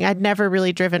doing. I'd never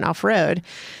really driven off road.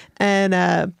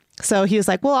 And so he was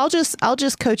like, well, I'll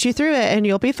just coach you through it and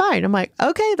you'll be fine. I'm like,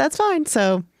 okay, that's fine.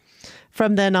 So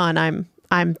from then on,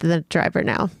 I'm the driver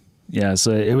now. Yeah,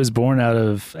 so it was born out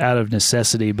of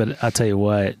necessity, but I'll tell you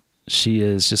what, she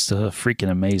is just a freaking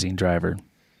amazing driver.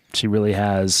 She really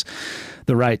has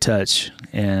the right touch,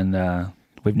 and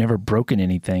we've never broken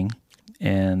anything.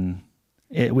 And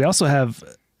we also have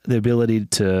the ability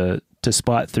to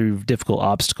spot through difficult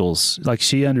obstacles. Like,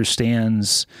 she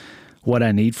understands what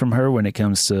I need from her when it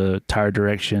comes to tire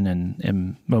direction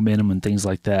and momentum and things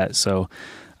like that. So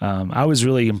I was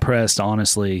really impressed,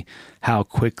 honestly, how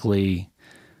quickly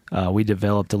we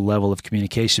developed a level of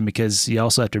communication, because you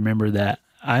also have to remember that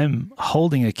I'm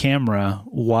holding a camera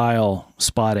while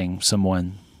spotting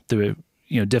someone through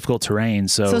difficult terrain.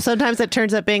 So sometimes it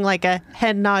turns up being like a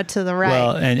head nod to the right,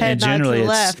 well, and generally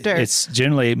it's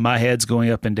generally my head's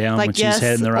going up and down like when she's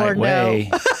heading the right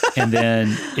way. And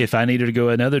then if I needed to go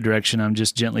another direction, I'm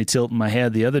just gently tilting my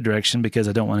head the other direction, because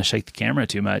I don't want to shake the camera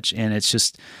too much. And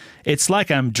it's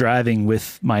like I'm driving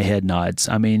with my head nods.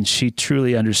 I mean, she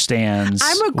truly understands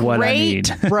what I need.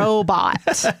 I'm a great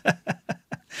robot.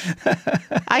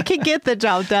 I can get the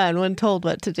job done when told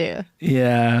what to do.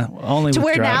 Yeah, only to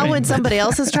where driving. Now when somebody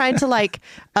else is trying to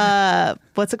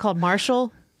what's it called?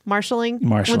 Marshalling.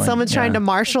 When someone's trying to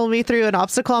marshal me through an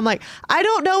obstacle, I'm like, I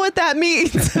don't know what that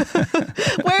means.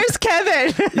 Where's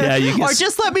Kevin? Yeah, or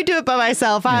just let me do it by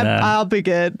myself. I'll be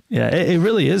good. Yeah, it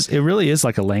really is. It really is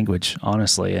like a language,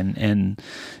 honestly. And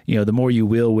the more you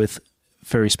will with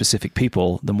very specific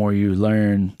people, the more you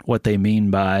learn what they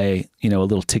mean by, a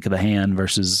little tick of the hand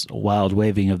versus a wild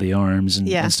waving of the arms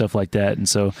and stuff like that. And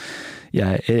so,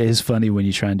 yeah, it is funny when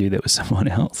you try and do that with someone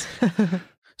else.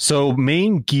 So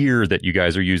main gear that you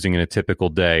guys are using in a typical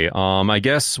day, I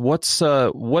guess what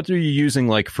are you using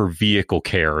like for vehicle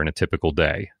care in a typical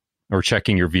day, or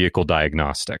checking your vehicle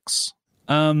diagnostics?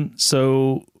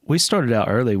 So we started out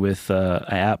early with an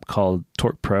app called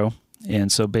Torque Pro.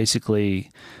 And so basically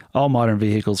all modern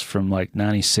vehicles from like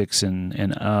 96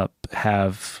 and up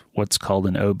have what's called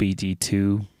an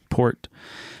OBD2 port.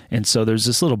 And so there's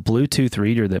this little Bluetooth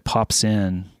reader that pops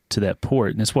in to that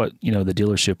port, and it's what the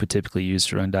dealership would typically use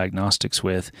to run diagnostics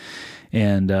with.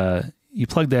 And you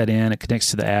plug that in, it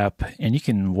connects to the app, and you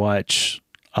can watch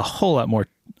a whole lot more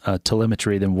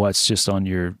telemetry than what's just on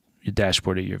your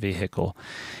dashboard of your vehicle.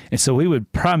 And so we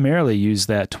would primarily use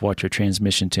that to watch our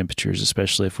transmission temperatures,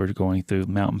 especially if we're going through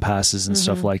mountain passes and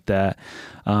stuff like that.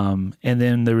 And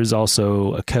then there was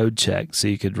also a code check. So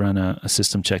you could run a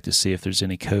system check to see if there's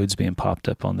any codes being popped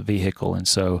up on the vehicle. And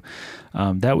so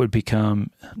that would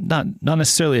become not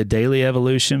necessarily a daily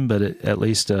evolution, but at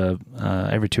least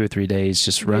every 2 or 3 days,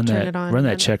 just run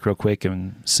that check real quick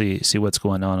and see what's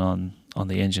going on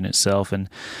the engine itself. And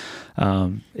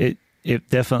it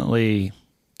definitely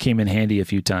came in handy a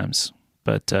few times.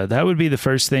 But that would be the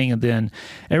first thing. And then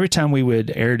every time we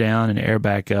would air down and air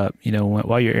back up,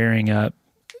 while you're airing up,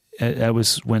 that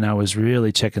was when I was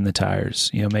really checking the tires,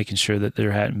 making sure that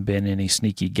there hadn't been any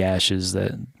sneaky gashes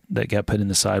that got put in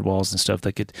the sidewalls and stuff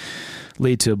that could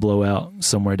lead to a blowout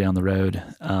somewhere down the road.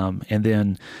 And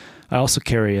then I also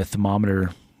carry a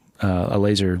thermometer, a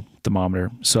laser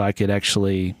thermometer, so I could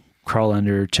actually crawl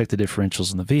under, check the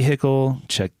differentials in the vehicle,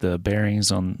 check the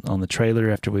bearings on the trailer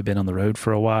after we've been on the road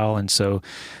for a while. And so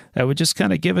that would just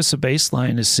kind of give us a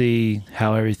baseline to see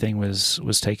how everything was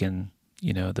taking,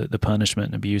 the punishment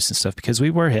and abuse and stuff, because we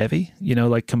were heavy,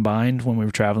 like combined when we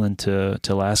were traveling to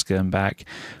Alaska and back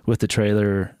with the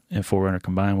trailer and 4Runner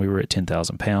combined, we were at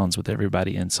 10,000 pounds with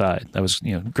everybody inside. That was,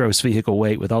 gross vehicle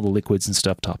weight with all the liquids and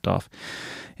stuff topped off.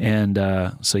 And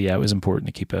so, yeah, it was important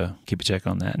to keep a check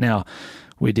on that. Now,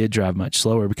 we did drive much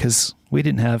slower because we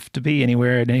didn't have to be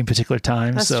anywhere at any particular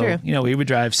time. That's so, true. We would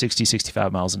drive 60,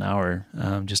 65 miles an hour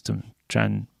just to try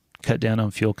and cut down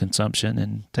on fuel consumption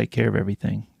and take care of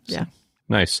everything. So. Yeah.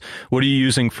 Nice. What are you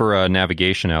using for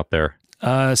navigation out there?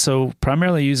 So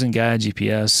primarily using Gaia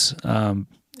GPS.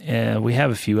 And we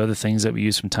have a few other things that we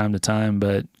use from time to time,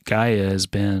 but Gaia has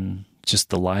been just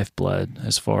the lifeblood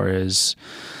as far as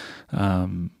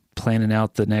planning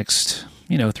out the next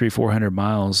 300-400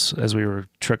 miles. As we were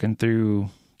trucking through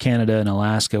Canada and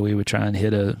Alaska, we would try and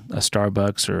hit a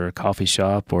Starbucks or a coffee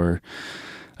shop or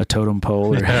a totem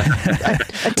pole or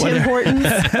a Tim Hortons,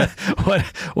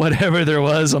 whatever there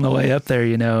was on the way up there,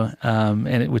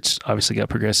 and which obviously got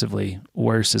progressively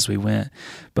worse as we went.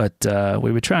 But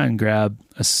we would try and grab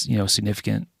a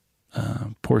significant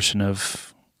portion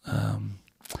of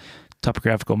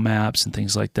topographical maps and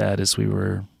things like that as we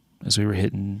were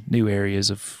hitting new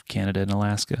areas of Canada and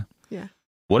Alaska. Yeah.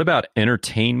 What about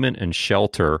entertainment and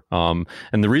shelter? And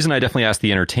the reason I definitely asked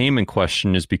the entertainment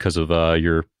question is because of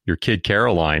your kid,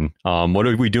 Caroline. What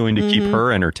are we doing to keep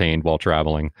her entertained while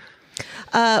traveling?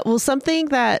 Well, something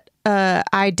that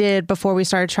I did before we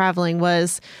started traveling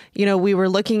was, we were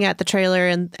looking at the trailer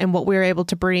and what we were able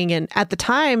to bring. And at the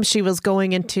time, she was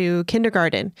going into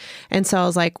kindergarten. And so I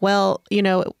was like, well,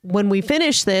 when we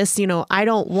finish this, I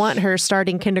don't want her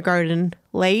starting kindergarten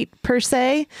late per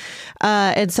se.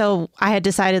 And so I had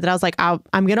decided that I was like, I'm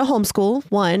going to homeschool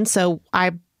one. So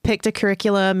I picked a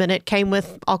curriculum and it came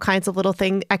with all kinds of little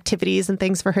activities and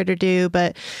things for her to do.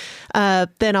 But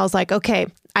then I was like, okay,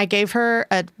 I gave her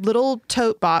a little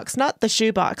tote box, not the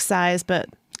shoebox size, but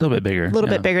a little bit bigger,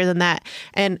 bit bigger than that.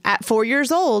 And at 4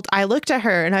 years old, I looked at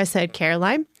her and I said,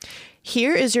 Caroline,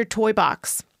 here is your toy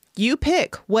box. You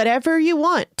pick whatever you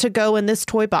want to go in this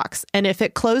toy box. And if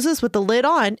it closes with the lid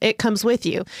on, it comes with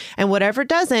you. And whatever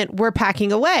doesn't, we're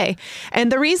packing away.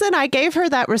 And the reason I gave her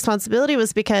that responsibility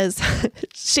was because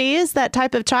she is that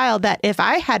type of child that if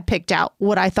I had picked out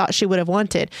what I thought she would have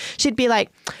wanted, she'd be like,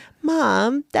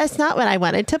 Mom, that's not what I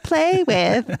wanted to play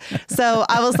with. So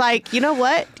I was like, you know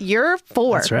what? You're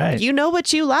 4. That's right. You know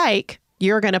what you like.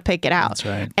 You're going to pick it out. That's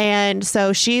right. And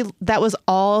so that was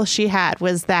all she had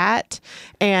was that.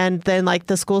 And then like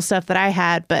the school stuff that I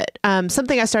had. But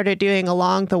something I started doing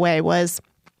along the way was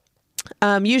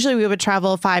usually we would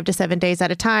travel 5 to 7 days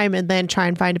at a time and then try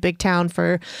and find a big town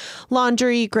for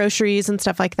laundry, groceries and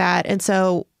stuff like that. And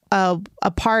so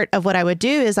a part of what I would do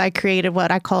is I created what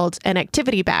I called an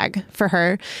activity bag for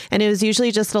her. And it was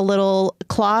usually just a little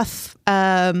cloth,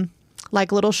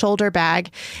 like little shoulder bag.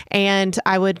 And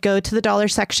I would go to the dollar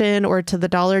section or to the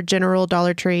Dollar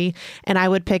Tree, and I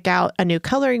would pick out a new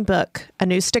coloring book, a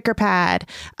new sticker pad,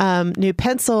 new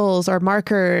pencils or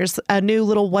markers, a new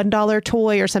little $1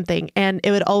 toy or something. And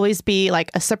it would always be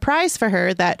like a surprise for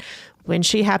her that when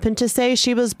she happened to say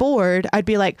she was bored, I'd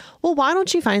be like, well, why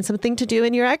don't you find something to do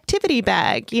in your activity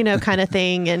bag, kind of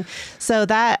thing. And so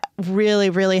that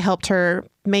really, really helped her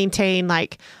maintain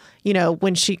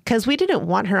because we didn't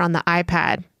want her on the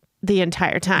iPad the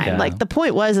entire time. Yeah. Like the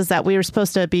point is that we were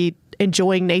supposed to be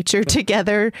enjoying nature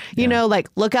together,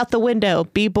 look out the window,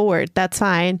 be bored. That's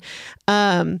fine.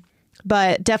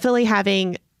 But definitely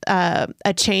having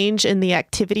a change in the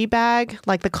activity bag,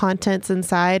 like the contents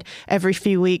inside every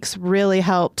few weeks, really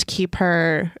helped keep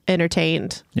her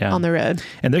entertained on the road.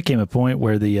 And there came a point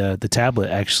where the tablet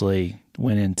actually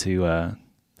went into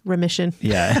remission.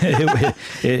 Yeah,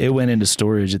 it went into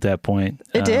storage at that point.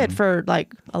 It did for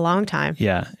like a long time.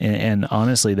 Yeah, and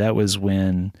honestly, that was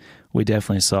when we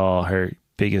definitely saw her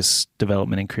biggest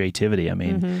development in creativity. I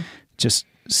mean, just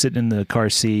sitting in the car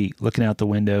seat, looking out the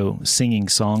window, singing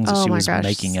songs that she was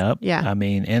making up. Yeah. I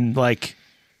mean, and like,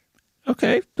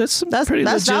 okay, that's pretty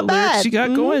that's legit not bad. lyrics you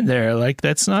got going there. Like,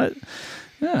 that's not,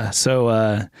 yeah.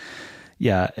 So,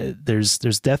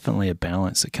 there's definitely a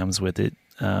balance that comes with it.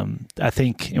 I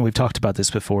think, and we've talked about this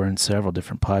before in several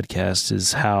different podcasts,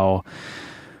 is how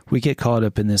we get caught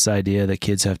up in this idea that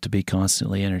kids have to be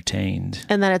constantly entertained.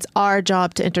 And that it's our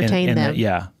job to entertain them.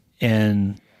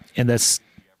 And that's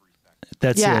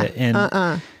it.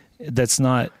 And that's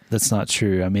not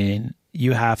true. I mean,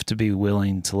 you have to be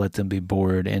willing to let them be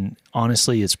bored. And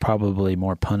honestly, it's probably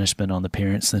more punishment on the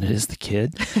parents than it is the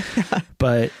kid.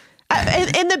 But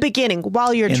in the beginning,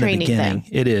 while you're training them,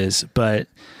 it is. But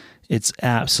it's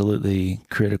absolutely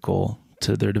critical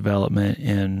to their development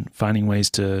and finding ways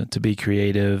to be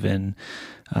creative. And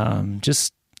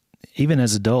just even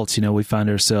as adults, we find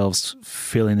ourselves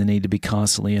feeling the need to be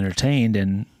constantly entertained.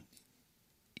 And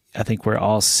I think we're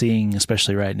all seeing,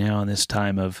 especially right now in this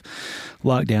time of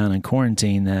lockdown and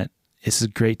quarantine, that it's a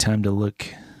great time to look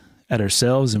at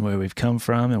ourselves and where we've come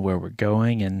from and where we're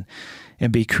going, and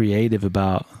be creative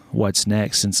about what's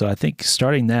next. And so I think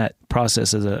starting that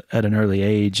process at an early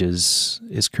age is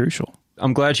crucial.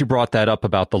 I'm glad you brought that up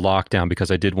about the lockdown, because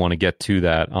I did want to get to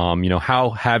that. How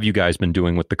have you guys been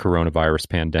doing with the coronavirus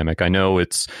pandemic? I know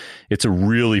it's a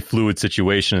really fluid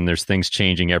situation and there's things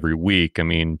changing every week. I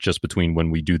mean, just between when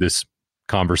we do this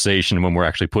conversation and when we're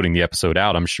actually putting the episode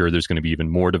out, I'm sure there's going to be even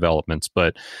more developments.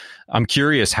 But I'm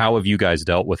curious, how have you guys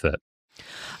dealt with it?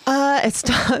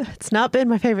 It's not been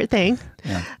my favorite thing.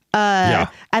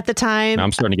 At the time,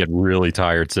 I'm starting to get really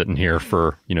tired sitting here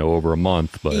for, over a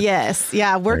month, but yes.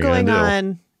 Yeah. We're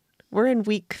in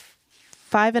week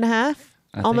 5.5,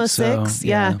 almost 6.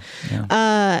 Yeah.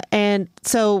 And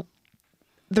so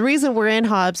the reason we're in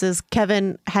Hobbs is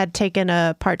Kevin had taken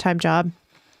a part-time job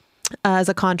as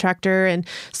a contractor. And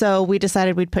so we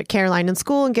decided we'd put Caroline in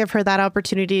school and give her that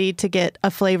opportunity to get a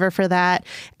flavor for that.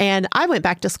 And I went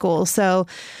back to school. So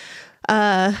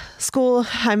I'm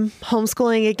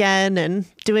homeschooling again and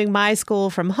doing my school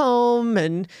from home,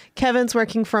 and Kevin's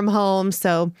working from home.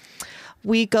 So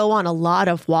we go on a lot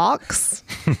of walks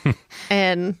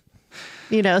and,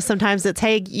 sometimes it's,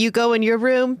 hey, you go in your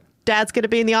room. Dad's going to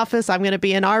be in the office. I'm going to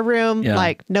be in our room. Yeah.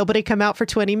 Like, nobody come out for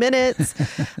 20 minutes.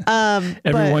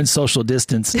 Everyone's social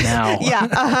distance now.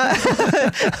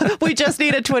 We just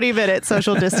need a 20-minute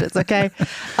social distance. Okay.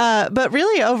 But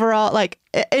really overall, like,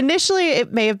 initially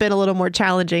it may have been a little more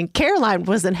challenging. Caroline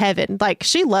was in heaven. Like,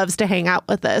 she loves to hang out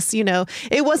with us.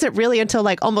 It wasn't really until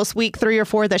like almost week 3 or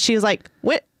 4 that she was like,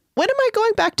 when am I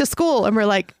going back to school? And we're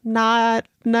like,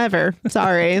 never.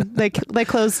 Sorry. They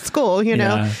closed school,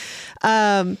 Yeah.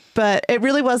 But it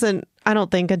really wasn't, I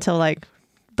don't think, until like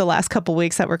the last couple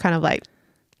weeks that we're kind of like,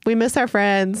 we miss our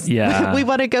friends. Yeah. We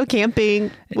want to go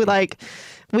camping.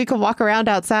 We can walk around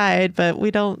outside, but we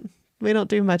don't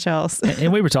do much else.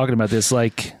 And we were talking about this,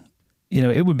 like,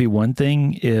 it would be one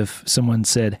thing if someone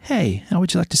said, hey, how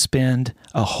would you like to spend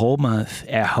a whole month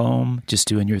at home, just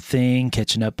doing your thing,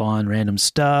 catching up on random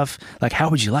stuff? Like, how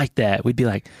would you like that? We'd be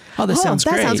like, that sounds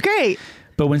great. That sounds great.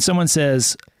 But when someone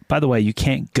says, by the way, you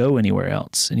can't go anywhere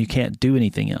else and you can't do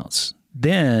anything else,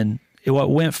 then what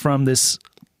went from this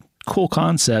cool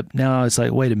concept, now it's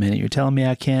like, wait a minute, you're telling me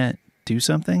I can't do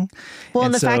something? Well,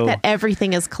 and the fact that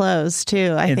everything is closed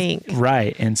too, I think.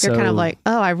 Right. And so you're kind of like,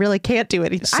 I really can't do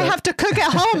anything. I have to cook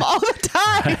at home all the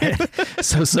time. Right.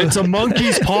 So it's a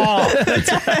monkey's paw.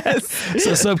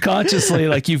 So subconsciously,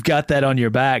 like, you've got that on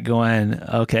your back going,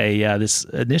 okay, yeah, this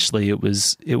initially it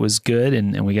was good.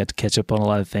 And we got to catch up on a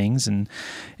lot of things. And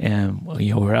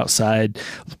we're outside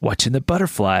watching the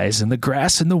butterflies and the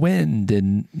grass and the wind.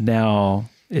 And now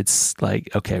it's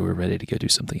like, okay, we're ready to go do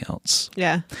something else.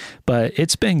 Yeah. But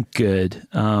it's been good.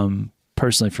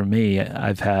 Personally, for me,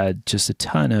 I've had just a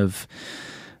ton of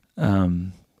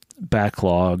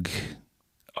backlog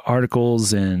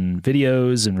articles and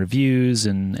videos and reviews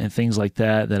and things like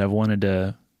that I've wanted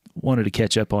to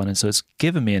catch up on. And so it's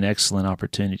given me an excellent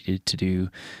opportunity to do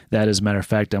that. As a matter of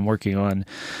fact, I'm working on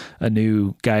a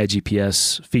new Gaia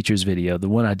GPS features video. The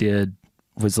one I did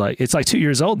was like, it's like 2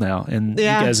 years old now, and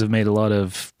Yeah. you guys have made a lot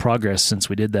of progress since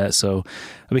we did that. So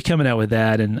I'll be coming out with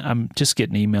that, and I'm just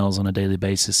getting emails on a daily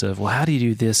basis of, well, how do you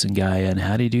do this in Gaia, and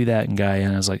how do you do that in Gaia?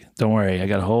 And I was like, don't worry, I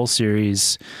got a whole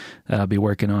series that I'll be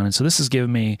working on. And so this has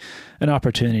given me an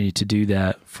opportunity to do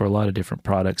that for a lot of different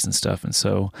products and stuff. And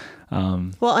so,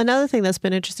 well, another thing that's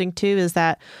been interesting too is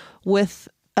that with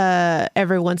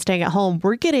everyone staying at home,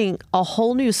 we're getting a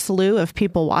whole new slew of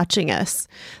people watching us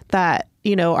that,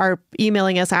 you know, are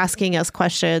emailing us, asking us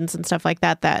questions and stuff like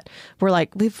that, that we're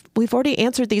like, we've already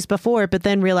answered these before, but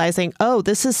then realizing, oh,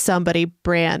 this is somebody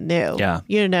brand new, Yeah.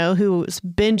 you know, who's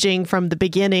binging from the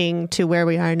beginning to where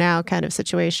we are now kind of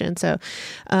situation. So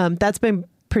that's been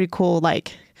pretty cool.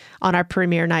 Like on our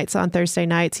premiere nights on Thursday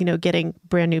nights, you know, getting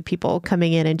brand new people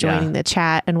coming in and joining the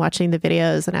chat and watching the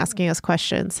videos and asking us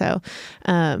questions. So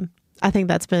I think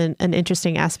that's been an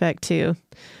interesting aspect to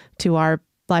our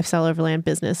Lifestyle Overland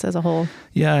business as a whole.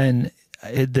 yeah. And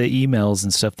the emails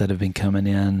and stuff that have been coming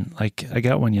in, like I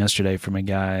got one yesterday from a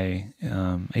guy,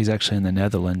 he's actually in the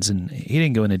Netherlands, and he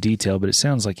didn't go into detail, but it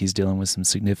sounds like he's dealing with some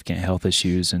significant health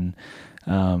issues. And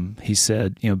he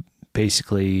said, you know,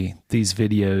 basically these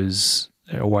videos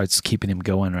are what's keeping him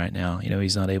going right now. You know,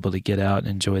 he's not able to get out and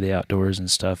enjoy the outdoors and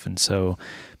stuff. And so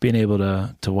being able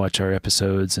to watch our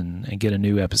episodes and get a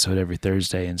new episode every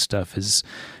Thursday and stuff is,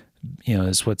 you know,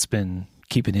 is what's been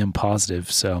keeping him positive.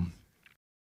 So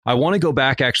I want to go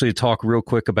back actually to talk real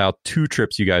quick about 2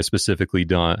 trips you guys specifically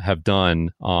have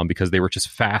done because they were just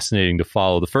fascinating to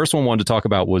follow. The first one I wanted to talk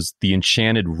about was the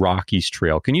Enchanted Rockies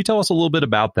Trail. Can you tell us a little bit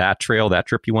about that trail, that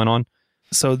trip you went on?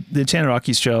 So the Enchanted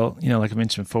Rockies Trail, you know, like I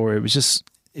mentioned before, it was just,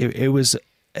 it was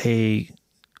a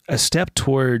step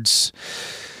towards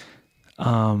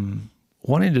wanting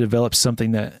to develop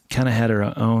something that kind of had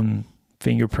our own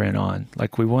fingerprint on.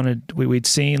 Like we'd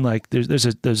seen, like there's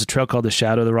a trail called the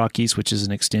Shadow of the Rockies, which is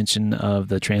an extension of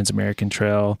the Trans-American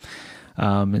Trail.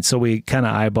 And so we kind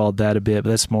of eyeballed that a bit, but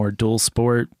that's more dual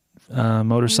sport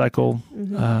motorcycle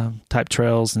type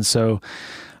trails. And so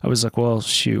I was like, well,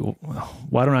 shoot,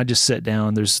 why don't I just sit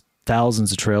down? There's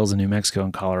thousands of trails in New Mexico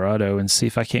and Colorado, and see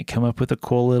if I can't come up with a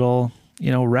cool little,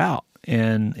 you know, route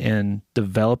and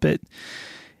develop it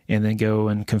and then go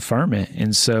and confirm it.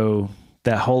 And so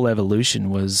that whole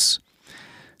evolution was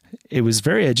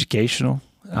very educational.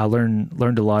 I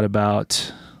learned a lot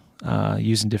about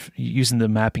using the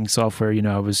mapping software. You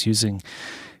know, I was using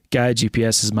Gaia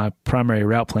GPS as my primary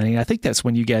route planning. I think that's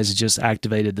when you guys just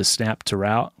activated the snap to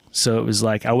route. So it was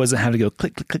like I wasn't having to go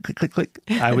click, click, click, click, click,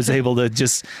 click. I was able to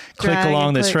just click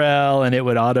along the trail, and it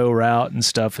would auto route and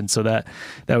stuff. And so that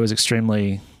was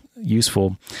extremely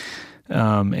useful.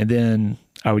 And then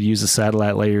I would use the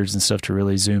satellite layers and stuff to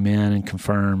really zoom in and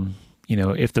confirm, you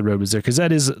know, if the road was there. Because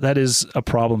that is a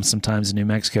problem sometimes in New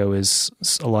Mexico, is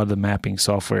a lot of the mapping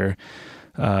software,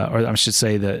 or I should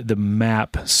say the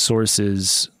map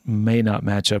sources may not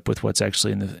match up with what's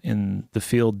actually in the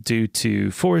field due to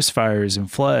forest fires and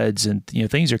floods, and you know,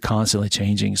 things are constantly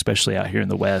changing, especially out here in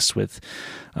the West with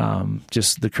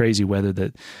just the crazy weather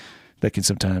that can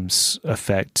sometimes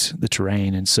affect the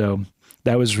terrain. And so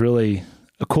that was really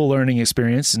a cool learning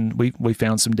experience, and we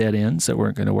found some dead ends that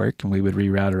weren't going to work, and we would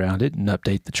reroute around it and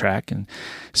update the track. And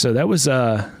so that was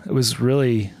it was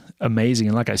really amazing.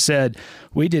 And like I said,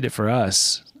 we did it for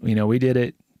us. You know, we did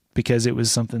it because it was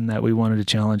something that we wanted to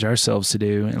challenge ourselves to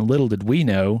do. And little did we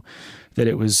know that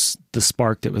it was the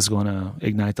spark that was going to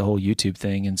ignite the whole YouTube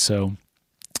thing. And so,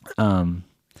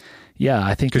 yeah,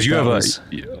 I think because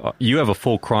you have a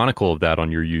full chronicle of that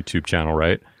on your YouTube channel,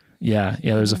 right? Yeah.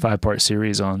 There's a 5-part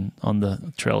series on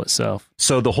the trail itself.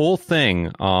 So the whole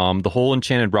thing, the whole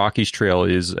Enchanted Rockies Trail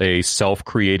is a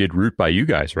self-created route by you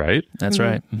guys, right? That's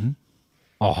right. Mm-hmm.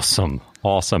 Awesome.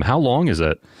 How long is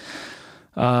it?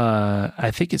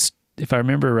 I think it's, if I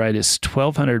remember right, it's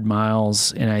 1,200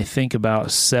 miles, and I think about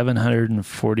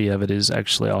 740 of it is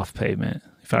actually off pavement,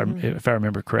 if I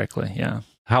remember correctly. Yeah.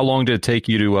 How long did it take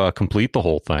you to complete the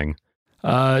whole thing?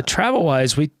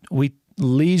 Travel-wise, we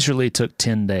leisurely took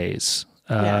 10 days.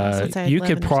 You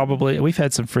could probably, we've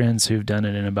had some friends who've done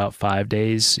it in about 5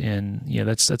 days, and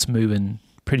that's moving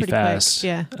pretty fast.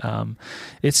 Quick, yeah.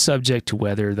 It's subject to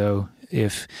weather though.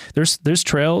 If there's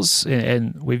trails,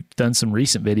 and we've done some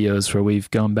recent videos where we've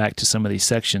gone back to some of these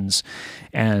sections,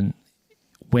 and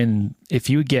if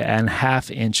you get a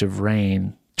half inch of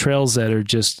rain, trails that are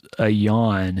just a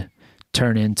yawn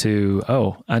turn into,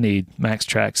 I need max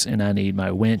tracks, and I need my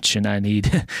winch, and I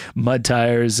need mud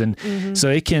tires. And so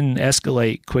it can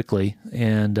escalate quickly.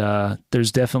 And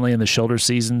there's definitely in the shoulder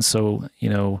season. So,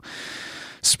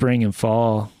 spring and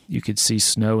fall, you could see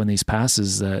snow in these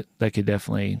passes that could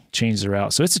definitely change the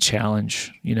route. So it's a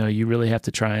challenge. You really have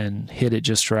to try and hit it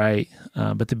just right.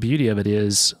 But the beauty of it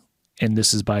is, and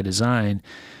this is by design,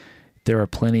 there are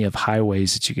plenty of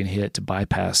highways that you can hit to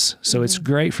bypass. So it's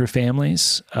great for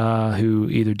families who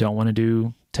either don't want to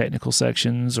do technical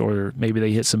sections, or maybe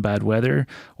they hit some bad weather,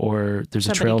 or there's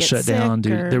a trail shut down.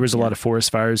 There was a lot of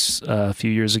forest fires a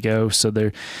few years ago. So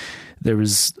there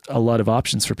was a lot of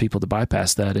options for people to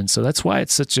bypass that. And so that's why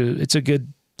it's a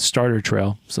good starter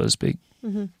trail, so to speak.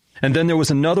 Mm-hmm. And then there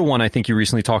was another one I think you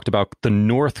recently talked about, the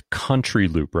North Country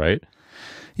Loop, right?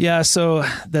 Yeah. So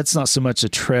that's not so much a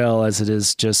trail as it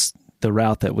is just the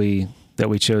route that we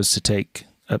chose to take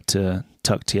up to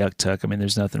Tuktoyaktuk. I mean,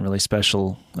 there's nothing really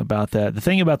special about that. The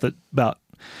thing about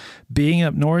being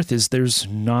up north is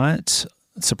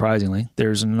surprisingly,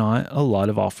 there's not a lot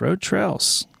of off-road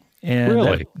trails. And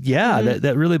really?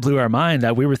 That really blew our mind.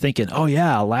 That we were thinking, oh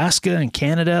yeah, Alaska and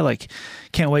Canada, like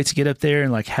can't wait to get up there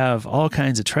and like have all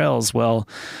kinds of trails. Well,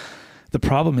 the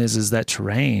problem is that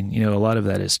terrain, a lot of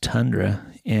that is tundra,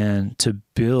 and to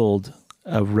build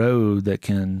a road that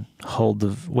can hold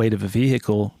the weight of a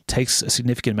vehicle takes a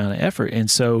significant amount of effort.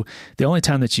 And so the only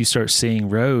time that you start seeing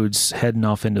roads heading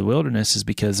off into the wilderness is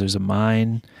because there's a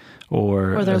mine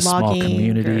or a small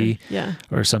community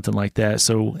or something like that.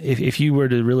 So if you were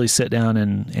to really sit down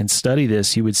and study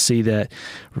this, you would see that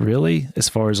really, as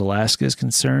far as Alaska is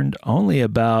concerned, only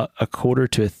about a quarter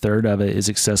to a third of it is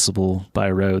accessible by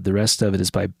road. The rest of it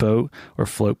is by boat or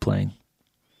float plane.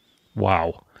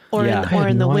 Wow. Or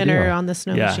in the winter on the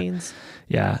snow machines.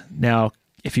 Yeah. Now,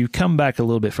 if you come back a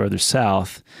little bit further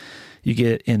south, you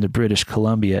get into British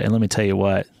Columbia, and let me tell you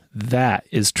what, that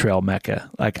is trail mecca.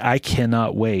 Like, I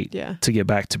cannot wait to get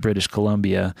back to British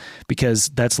Columbia, because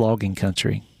that's logging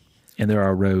country, and there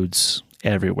are roads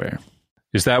everywhere.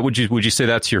 Is that, would you say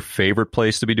that's your favorite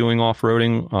place to be doing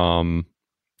off-roading?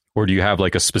 Or do you have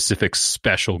like a specific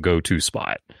special go-to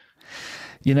spot?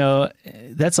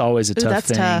 That's always a tough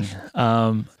thing.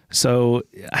 Tough. So,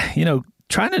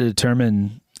 trying to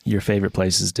determine your favorite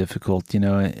place is difficult.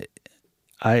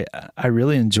 I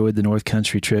really enjoyed the North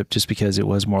Country trip just because it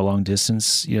was more long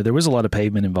distance. There was a lot of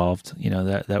pavement involved.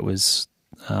 That was,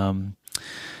 and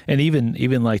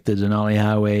even like the Denali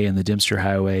Highway and the Dempster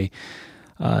Highway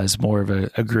is more of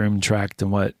a groomed track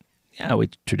than what we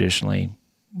traditionally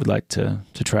would like to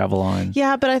travel on.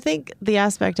 Yeah, but I think the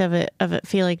aspect of it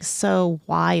feeling so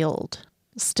wild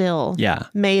still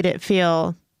made it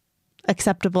feel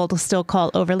acceptable to still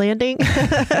call overlanding.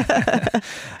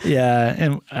 Yeah,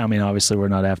 and I mean, obviously we're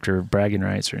not after bragging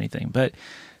rights or anything, but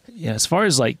as far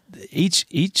as like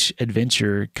each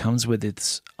adventure comes with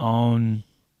its own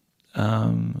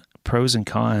pros and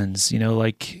cons.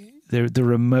 Like the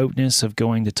remoteness of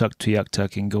going to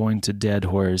Tuktoyaktuk and going to Dead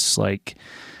Horse, like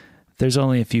there's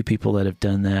only a few people that have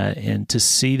done that, and to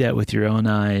see that with your own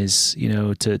eyes,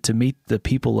 to meet the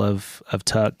people of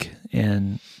Tuk.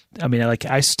 And I mean, like,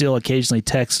 I still occasionally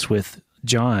text with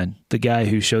John, the guy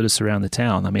who showed us around the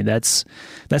town. I mean, that's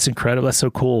incredible. That's so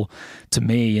cool to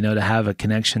me, to have a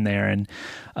connection there, and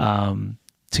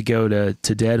to go to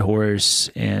Dead Horse.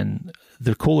 And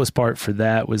the coolest part for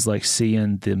that was like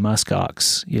seeing the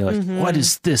muskox, what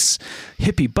is this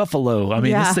hippie buffalo? I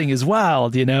mean, this thing is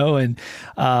wild, and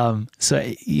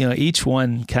so each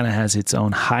one kind of has its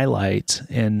own highlight.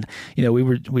 And we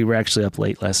were actually up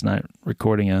late last night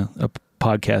recording a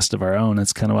podcast of our own.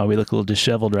 That's kind of why we look a little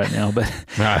disheveled right now. But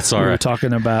it's all right.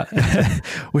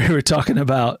 We were talking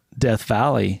about Death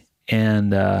Valley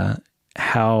and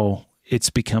how it's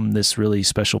become this really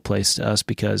special place to us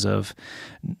because of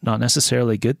not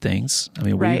necessarily good things. I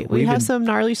mean, we have some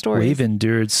gnarly stories. We've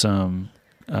endured some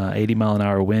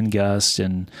 80-mile-an-hour wind gusts,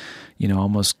 and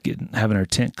almost having our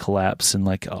tent collapse, and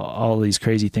like all these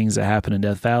crazy things that happen in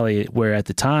Death Valley, where at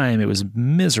the time it was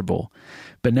miserable,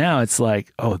 but now it's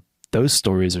like, oh, those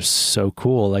stories are so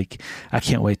cool. Like, I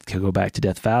can't wait to go back to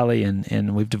Death Valley,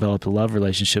 and we've developed a love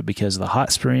relationship because of the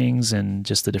hot springs and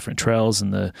just the different trails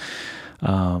and the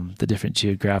different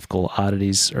geographical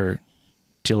oddities or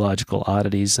geological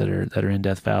oddities that are in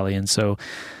Death Valley. And so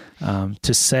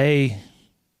to say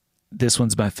this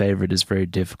one's my favorite is very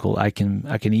difficult.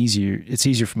 It's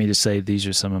easier for me to say these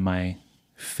are some of my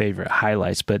favorite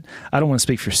highlights, but I don't want to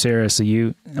speak for Sarah. So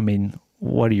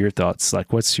what are your thoughts?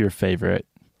 Like, what's your favorite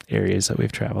areas that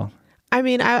we've traveled? I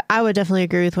mean, I would definitely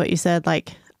agree with what you said.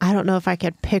 Like, I don't know if I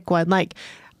could pick one. Like,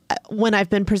 when I've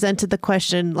been presented the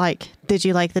question, like, did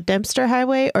you like the Dempster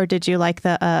Highway or did you like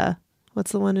the,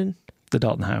 what's the one in The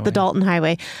Dalton Highway. The Dalton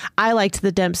Highway. I liked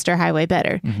the Dempster Highway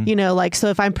better. You know, like, so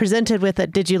if I'm presented with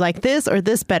it, did you like this or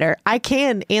this better? I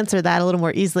can answer that a little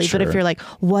more easily. Sure. But if you're like,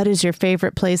 what is your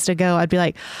favorite place to go? I'd be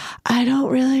like, I don't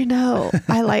really know.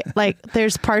 I like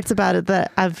there's parts about it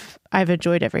that I've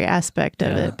enjoyed every aspect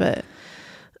of it. But,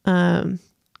 well,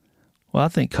 I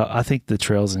think the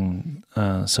trails in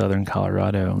southern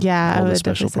Colorado, yeah, I hold would a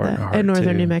special definitely say part in our that. heart And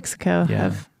northern too. New Mexico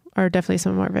Yeah. are definitely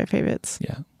some of my favorites.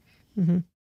 Yeah. Mm-hmm.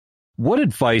 What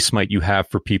advice might you have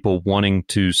for people wanting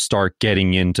to start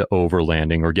getting into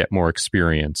overlanding or get more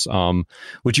experience?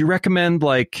 Would you recommend,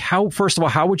 like, first of all,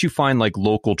 how would you find like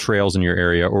local trails in your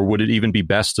area, or would it even be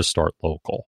best to start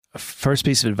local? First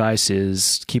piece of advice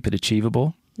is keep it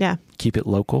achievable. Yeah. Keep it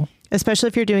local. Especially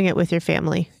if you're doing it with your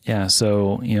family. Yeah.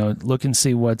 So, look and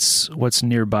see what's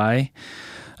nearby.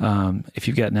 If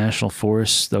you've got national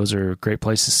forests, those are great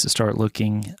places to start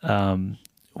looking.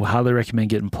 We'll highly recommend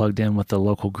getting plugged in with a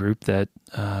local group that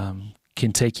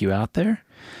can take you out there.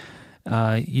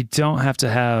 You don't have to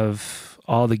have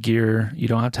all the gear. You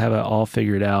don't have to have it all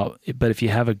figured out. But if you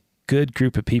have a good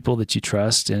group of people that you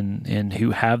trust and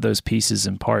who have those pieces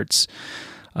and parts,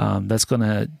 that's going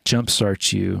to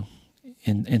jumpstart you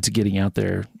into getting out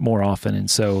there more often. And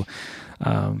so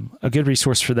a good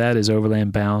resource for that is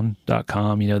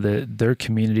overlandbound.com. Their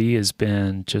community has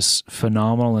been just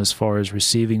phenomenal as far as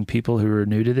receiving people who are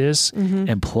new to this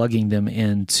and plugging them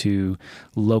into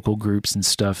local groups and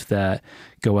stuff that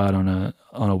go out on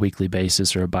a weekly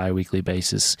basis or a bi-weekly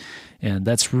basis. And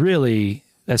that's really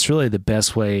the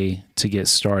best way to get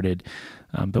started.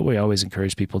 But we always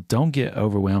encourage people, don't get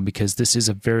overwhelmed, because this is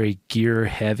a very gear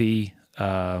heavy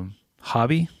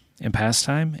hobby and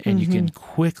pastime, and you can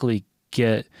quickly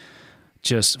get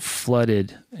just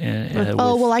flooded.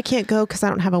 I can't go because I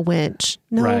don't have a winch.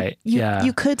 No, right.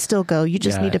 You could still go. You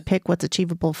just need to pick what's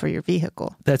achievable for your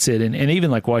vehicle. That's it. And even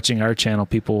like watching our channel,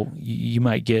 people, you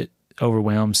might get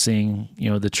overwhelmed seeing,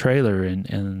 the trailer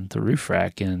and the roof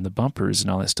rack and the bumpers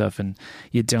and all that stuff, and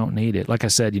you don't need it. Like I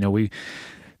said,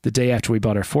 the day after we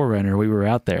bought our 4Runner, we were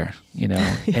out there,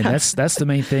 and that's the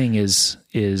main thing is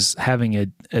having a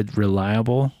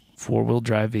reliable 4-wheel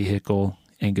drive vehicle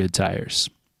and good tires.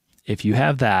 If you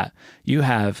have that, you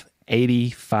have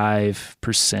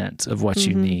 85% of what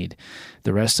you need.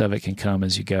 The rest of it can come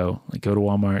as you go. Like, go to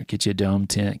Walmart, get you a dome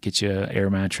tent, get you an air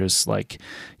mattress. Like,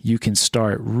 you can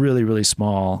start really, really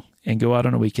small and go out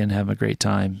on a weekend, have a great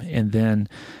time. And then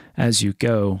as you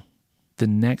go, the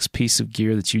next piece of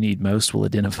gear that you need most will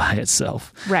identify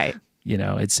itself. Right.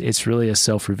 It's really a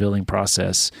self-revealing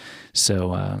process.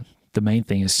 So the main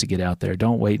thing is to get out there.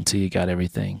 Don't wait until you got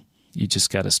everything. You just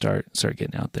got to start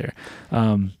getting out there.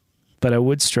 But I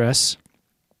would stress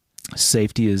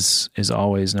safety is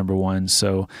always number one.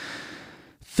 So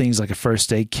things like a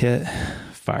first aid kit,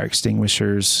 fire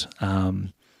extinguishers.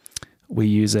 We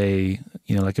use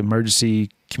like emergency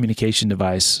communication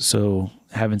device. So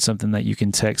having something that you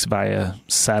can text via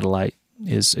satellite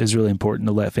is really important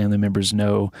to let family members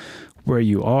know where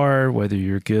you are, whether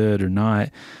you're good or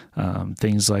not.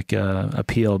 Things like a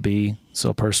PLB, so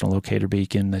a personal locator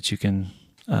beacon that you can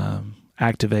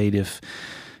activate if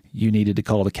you needed to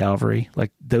call the cavalry.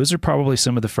 Like, those are probably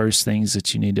some of the first things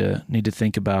that you need to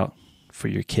think about for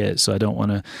your kit. So I don't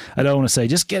want to say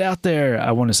just get out there.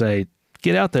 I want to say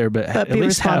get out there, but at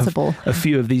least have a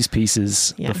few of these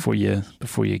pieces before you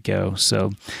go.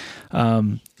 So,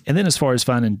 and then as far as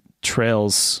finding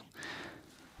trails,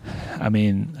 I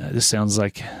mean, this sounds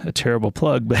like a terrible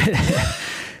plug, but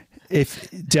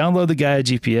download the Gaia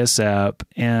GPS app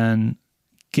and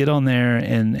get on there,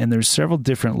 and there's several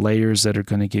different layers that are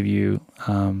going to give you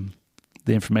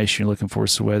the information you're looking for.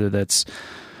 So whether that's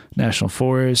national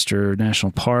forest or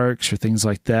national parks or things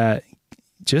like that,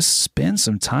 just spend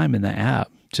some time in the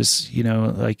app. Just,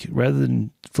 like, rather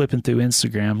than flipping through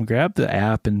Instagram, grab the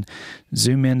app and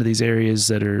zoom into these areas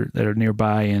that are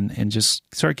nearby and just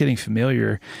start getting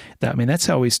familiar. That's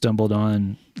how we stumbled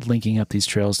on linking up these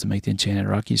trails to make the Enchanted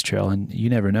Rockies Trail. And you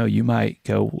never know, you might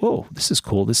go, whoa, this is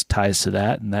cool. This ties to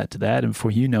that and that to that. And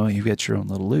before you know it, you've got your own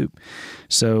little loop.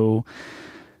 So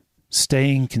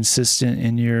staying consistent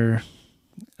in your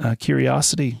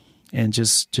curiosity and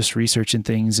just researching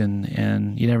things,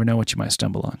 and you never know what you might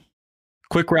stumble on.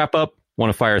 Quick wrap up. Want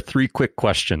to fire 3 quick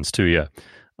questions to you.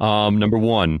 Number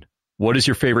 1, what is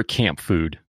your favorite camp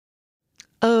food?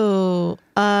 Oh,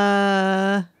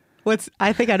 I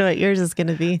think I know what yours is going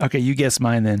to be. Okay, you guess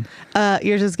mine then.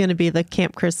 Yours is going to be the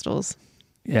Camp Crystals.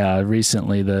 Yeah,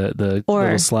 recently the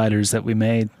little sliders that we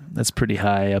made, that's pretty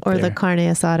high up there. Or the carne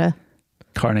asada.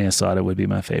 Carne asada would be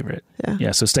my favorite.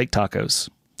 Yeah, so steak tacos.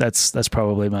 That's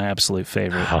probably my absolute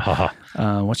favorite.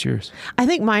 What's yours? I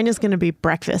think mine is going to be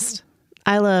breakfast.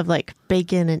 I love like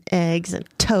bacon and eggs and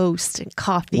toast and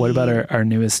coffee. What about our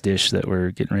newest dish that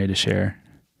we're getting ready to share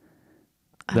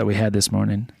that we had this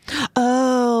morning?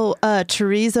 Oh,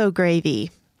 chorizo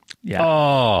gravy. Yeah.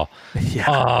 Oh, Yeah.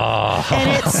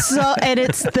 oh. And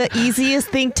it's the easiest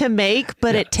thing to make,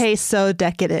 but it tastes so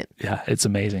decadent. Yeah. It's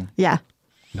amazing. Yeah.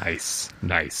 Nice.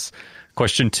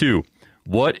 Question 2.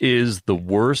 What is the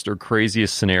worst or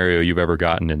craziest scenario you've ever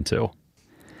gotten into?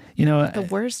 You know, The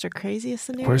worst or craziest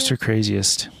scenario? worst or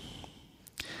craziest.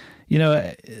 You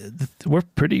know, we're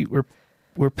pretty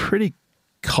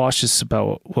cautious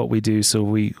about what we do, so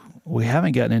we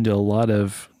haven't gotten into a lot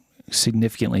of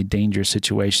significantly dangerous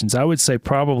situations. I would say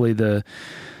probably the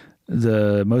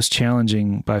most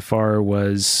challenging by far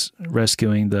was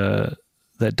rescuing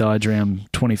that Dodge Ram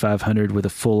 2500 with a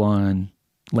full-on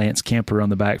Lance camper on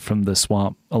the back from the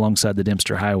swamp alongside the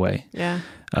Dempster Highway. Yeah.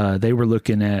 They were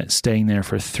looking at staying there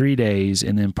for 3 days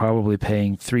and then probably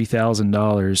paying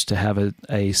 $3,000 to have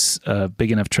a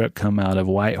big enough truck come out of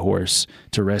Whitehorse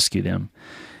to rescue them.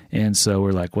 And so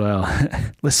we're like, well,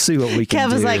 let's see what we can do.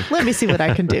 Kev was like, let me see what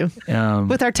I can do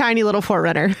with our tiny little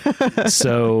 4Runner.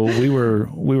 So we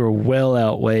were well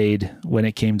outweighed when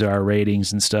it came to our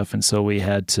ratings and stuff. And so we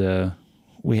had to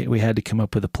come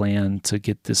up with a plan to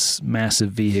get this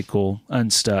massive vehicle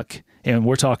unstuck. And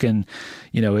we're talking,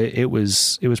 you know, it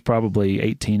was probably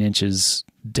 18 inches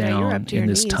down in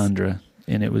this tundra,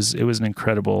 and it was an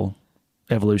incredible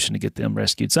evolution to get them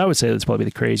rescued. So I would say that's probably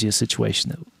the craziest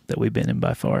situation that we've been in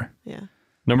by far. Yeah.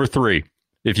 Number 3.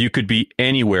 If you could be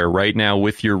anywhere right now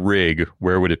with your rig,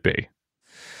 where would it be?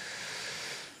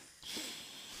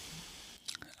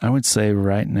 I would say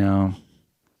right now,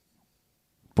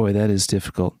 boy, that is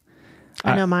difficult.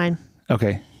 I know mine.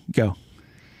 Okay, go.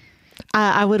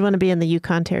 I would want to be in the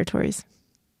Yukon territories.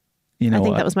 You know, I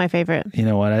think that was my favorite. You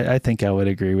know what? I think I would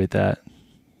agree with that.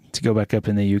 To go back up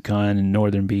in the Yukon and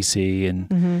northern BC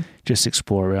and just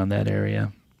explore around that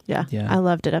area. Yeah. Yeah. I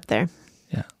loved it up there.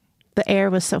 Yeah. The air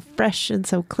was so fresh and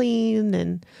so clean,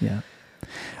 and yeah.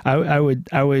 I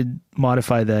would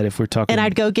modify that if we're talking. And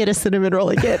I'd go get a cinnamon roll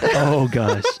again. Oh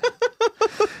gosh.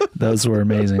 Those were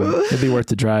amazing. It'd be worth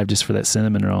the drive just for that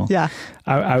cinnamon roll. Yeah.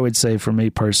 I would say for me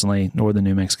personally, northern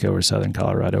New Mexico or southern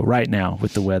Colorado, right now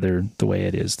with the weather the way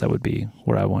it is, that would be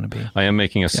where I want to be. I am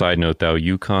making a side note, though.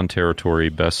 Yukon Territory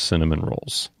best cinnamon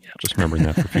rolls. Just remembering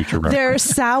that for future reference. They're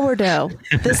sourdough.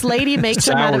 This lady makes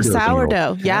them out of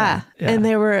sourdough. Yeah. And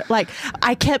they were like,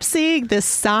 I kept seeing this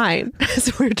sign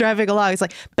as we were driving along. It's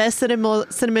like, best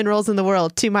cinnamon rolls in the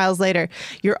world. 2 miles later,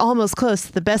 you're almost close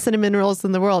to the best cinnamon rolls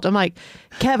in the world. I'm like,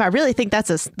 Kev, I really think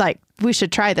that's we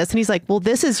should try this. And he's like, well,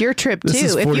 this is your trip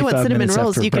too. If you want cinnamon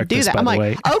rolls, you can do that. I'm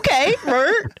like, okay,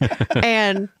 Bert.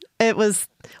 And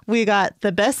we got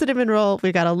the best cinnamon roll.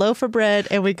 We got a loaf of bread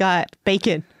and we got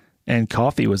bacon. And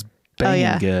coffee was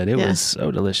banging good. It was so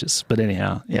delicious. But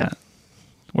anyhow,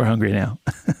 we're hungry now.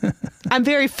 I'm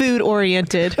very food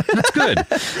oriented. That's good.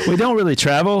 We don't really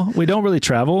travel.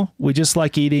 We just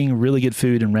like eating really good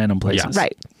food in random places.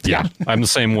 Right. Yeah. I'm the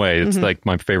same way. It's like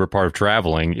my favorite part of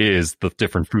traveling is the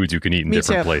different foods you can eat in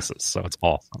different places. So it's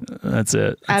awesome. That's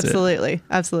it. Absolutely.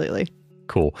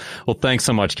 Cool. Well, thanks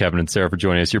so much, Kevin and Sarah, for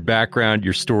joining us. Your background,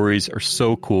 your stories are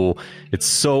so cool. It's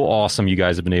so awesome you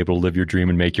guys have been able to live your dream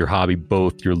and make your hobby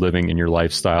both your living and your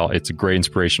lifestyle. It's a great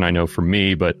inspiration, I know, for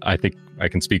me, but I think I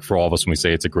can speak for all of us when we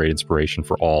say it's a great inspiration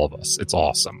for all of us. It's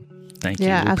awesome. Thank you.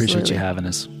 We appreciate you having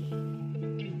us.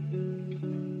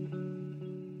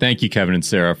 Thank you, Kevin and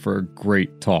Sarah, for a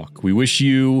great talk. We wish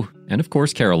you, and of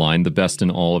course Caroline, the best in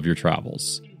all of your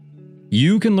travels.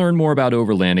 You can learn more about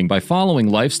overlanding by following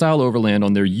Lifestyle Overland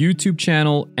on their YouTube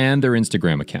channel and their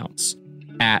Instagram accounts,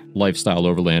 @Lifestyle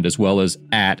Overland, as well as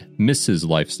 @Mrs.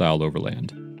 Lifestyle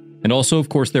Overland. And also, of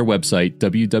course, their website,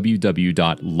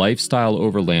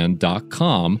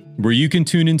 www.lifestyleoverland.com, where you can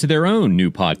tune into their own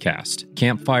new podcast,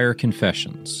 Campfire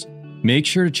Confessions. Make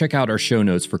sure to check out our show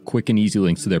notes for quick and easy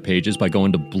links to their pages by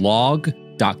going to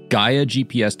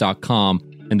blog.gaia-gps.com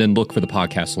and then look for the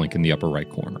podcast link in the upper right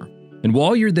corner. And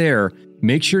while you're there,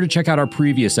 make sure to check out our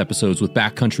previous episodes with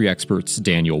backcountry experts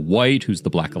Daniel White, who's the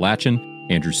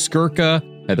Black-Alatchian, Andrew Skirka,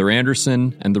 Heather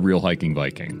Anderson, and the Real Hiking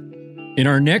Viking. In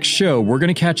our next show, we're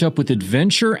going to catch up with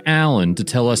Adventure Alan to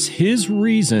tell us his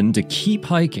reason to keep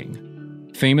hiking.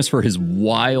 Famous for his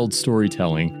wild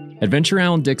storytelling, Adventure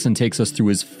Alan Dixon takes us through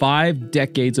his 5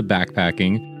 decades of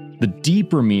backpacking, the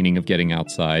deeper meaning of getting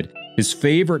outside, his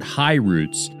favorite high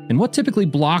routes, and what typically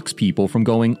blocks people from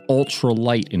going ultra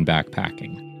light in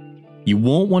backpacking. You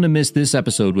won't want to miss this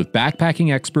episode with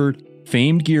backpacking expert,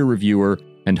 famed gear reviewer,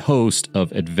 and host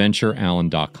of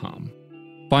AdventureAlan.com.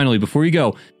 Finally, before you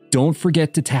go, don't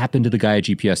forget to tap into the Gaia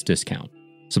GPS discount.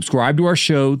 Subscribe to our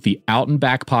show, the Out and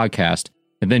Back Podcast,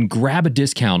 and then grab a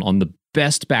discount on the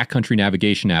best backcountry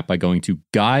navigation app by going to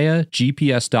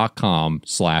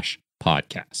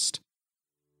GaiaGPS.com/podcast.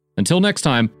 Until next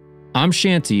time, I'm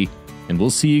Shanty, and we'll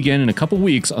see you again in a couple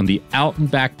weeks on the Out and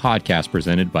Back Podcast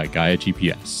presented by Gaia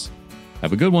GPS.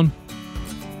 Have a good one.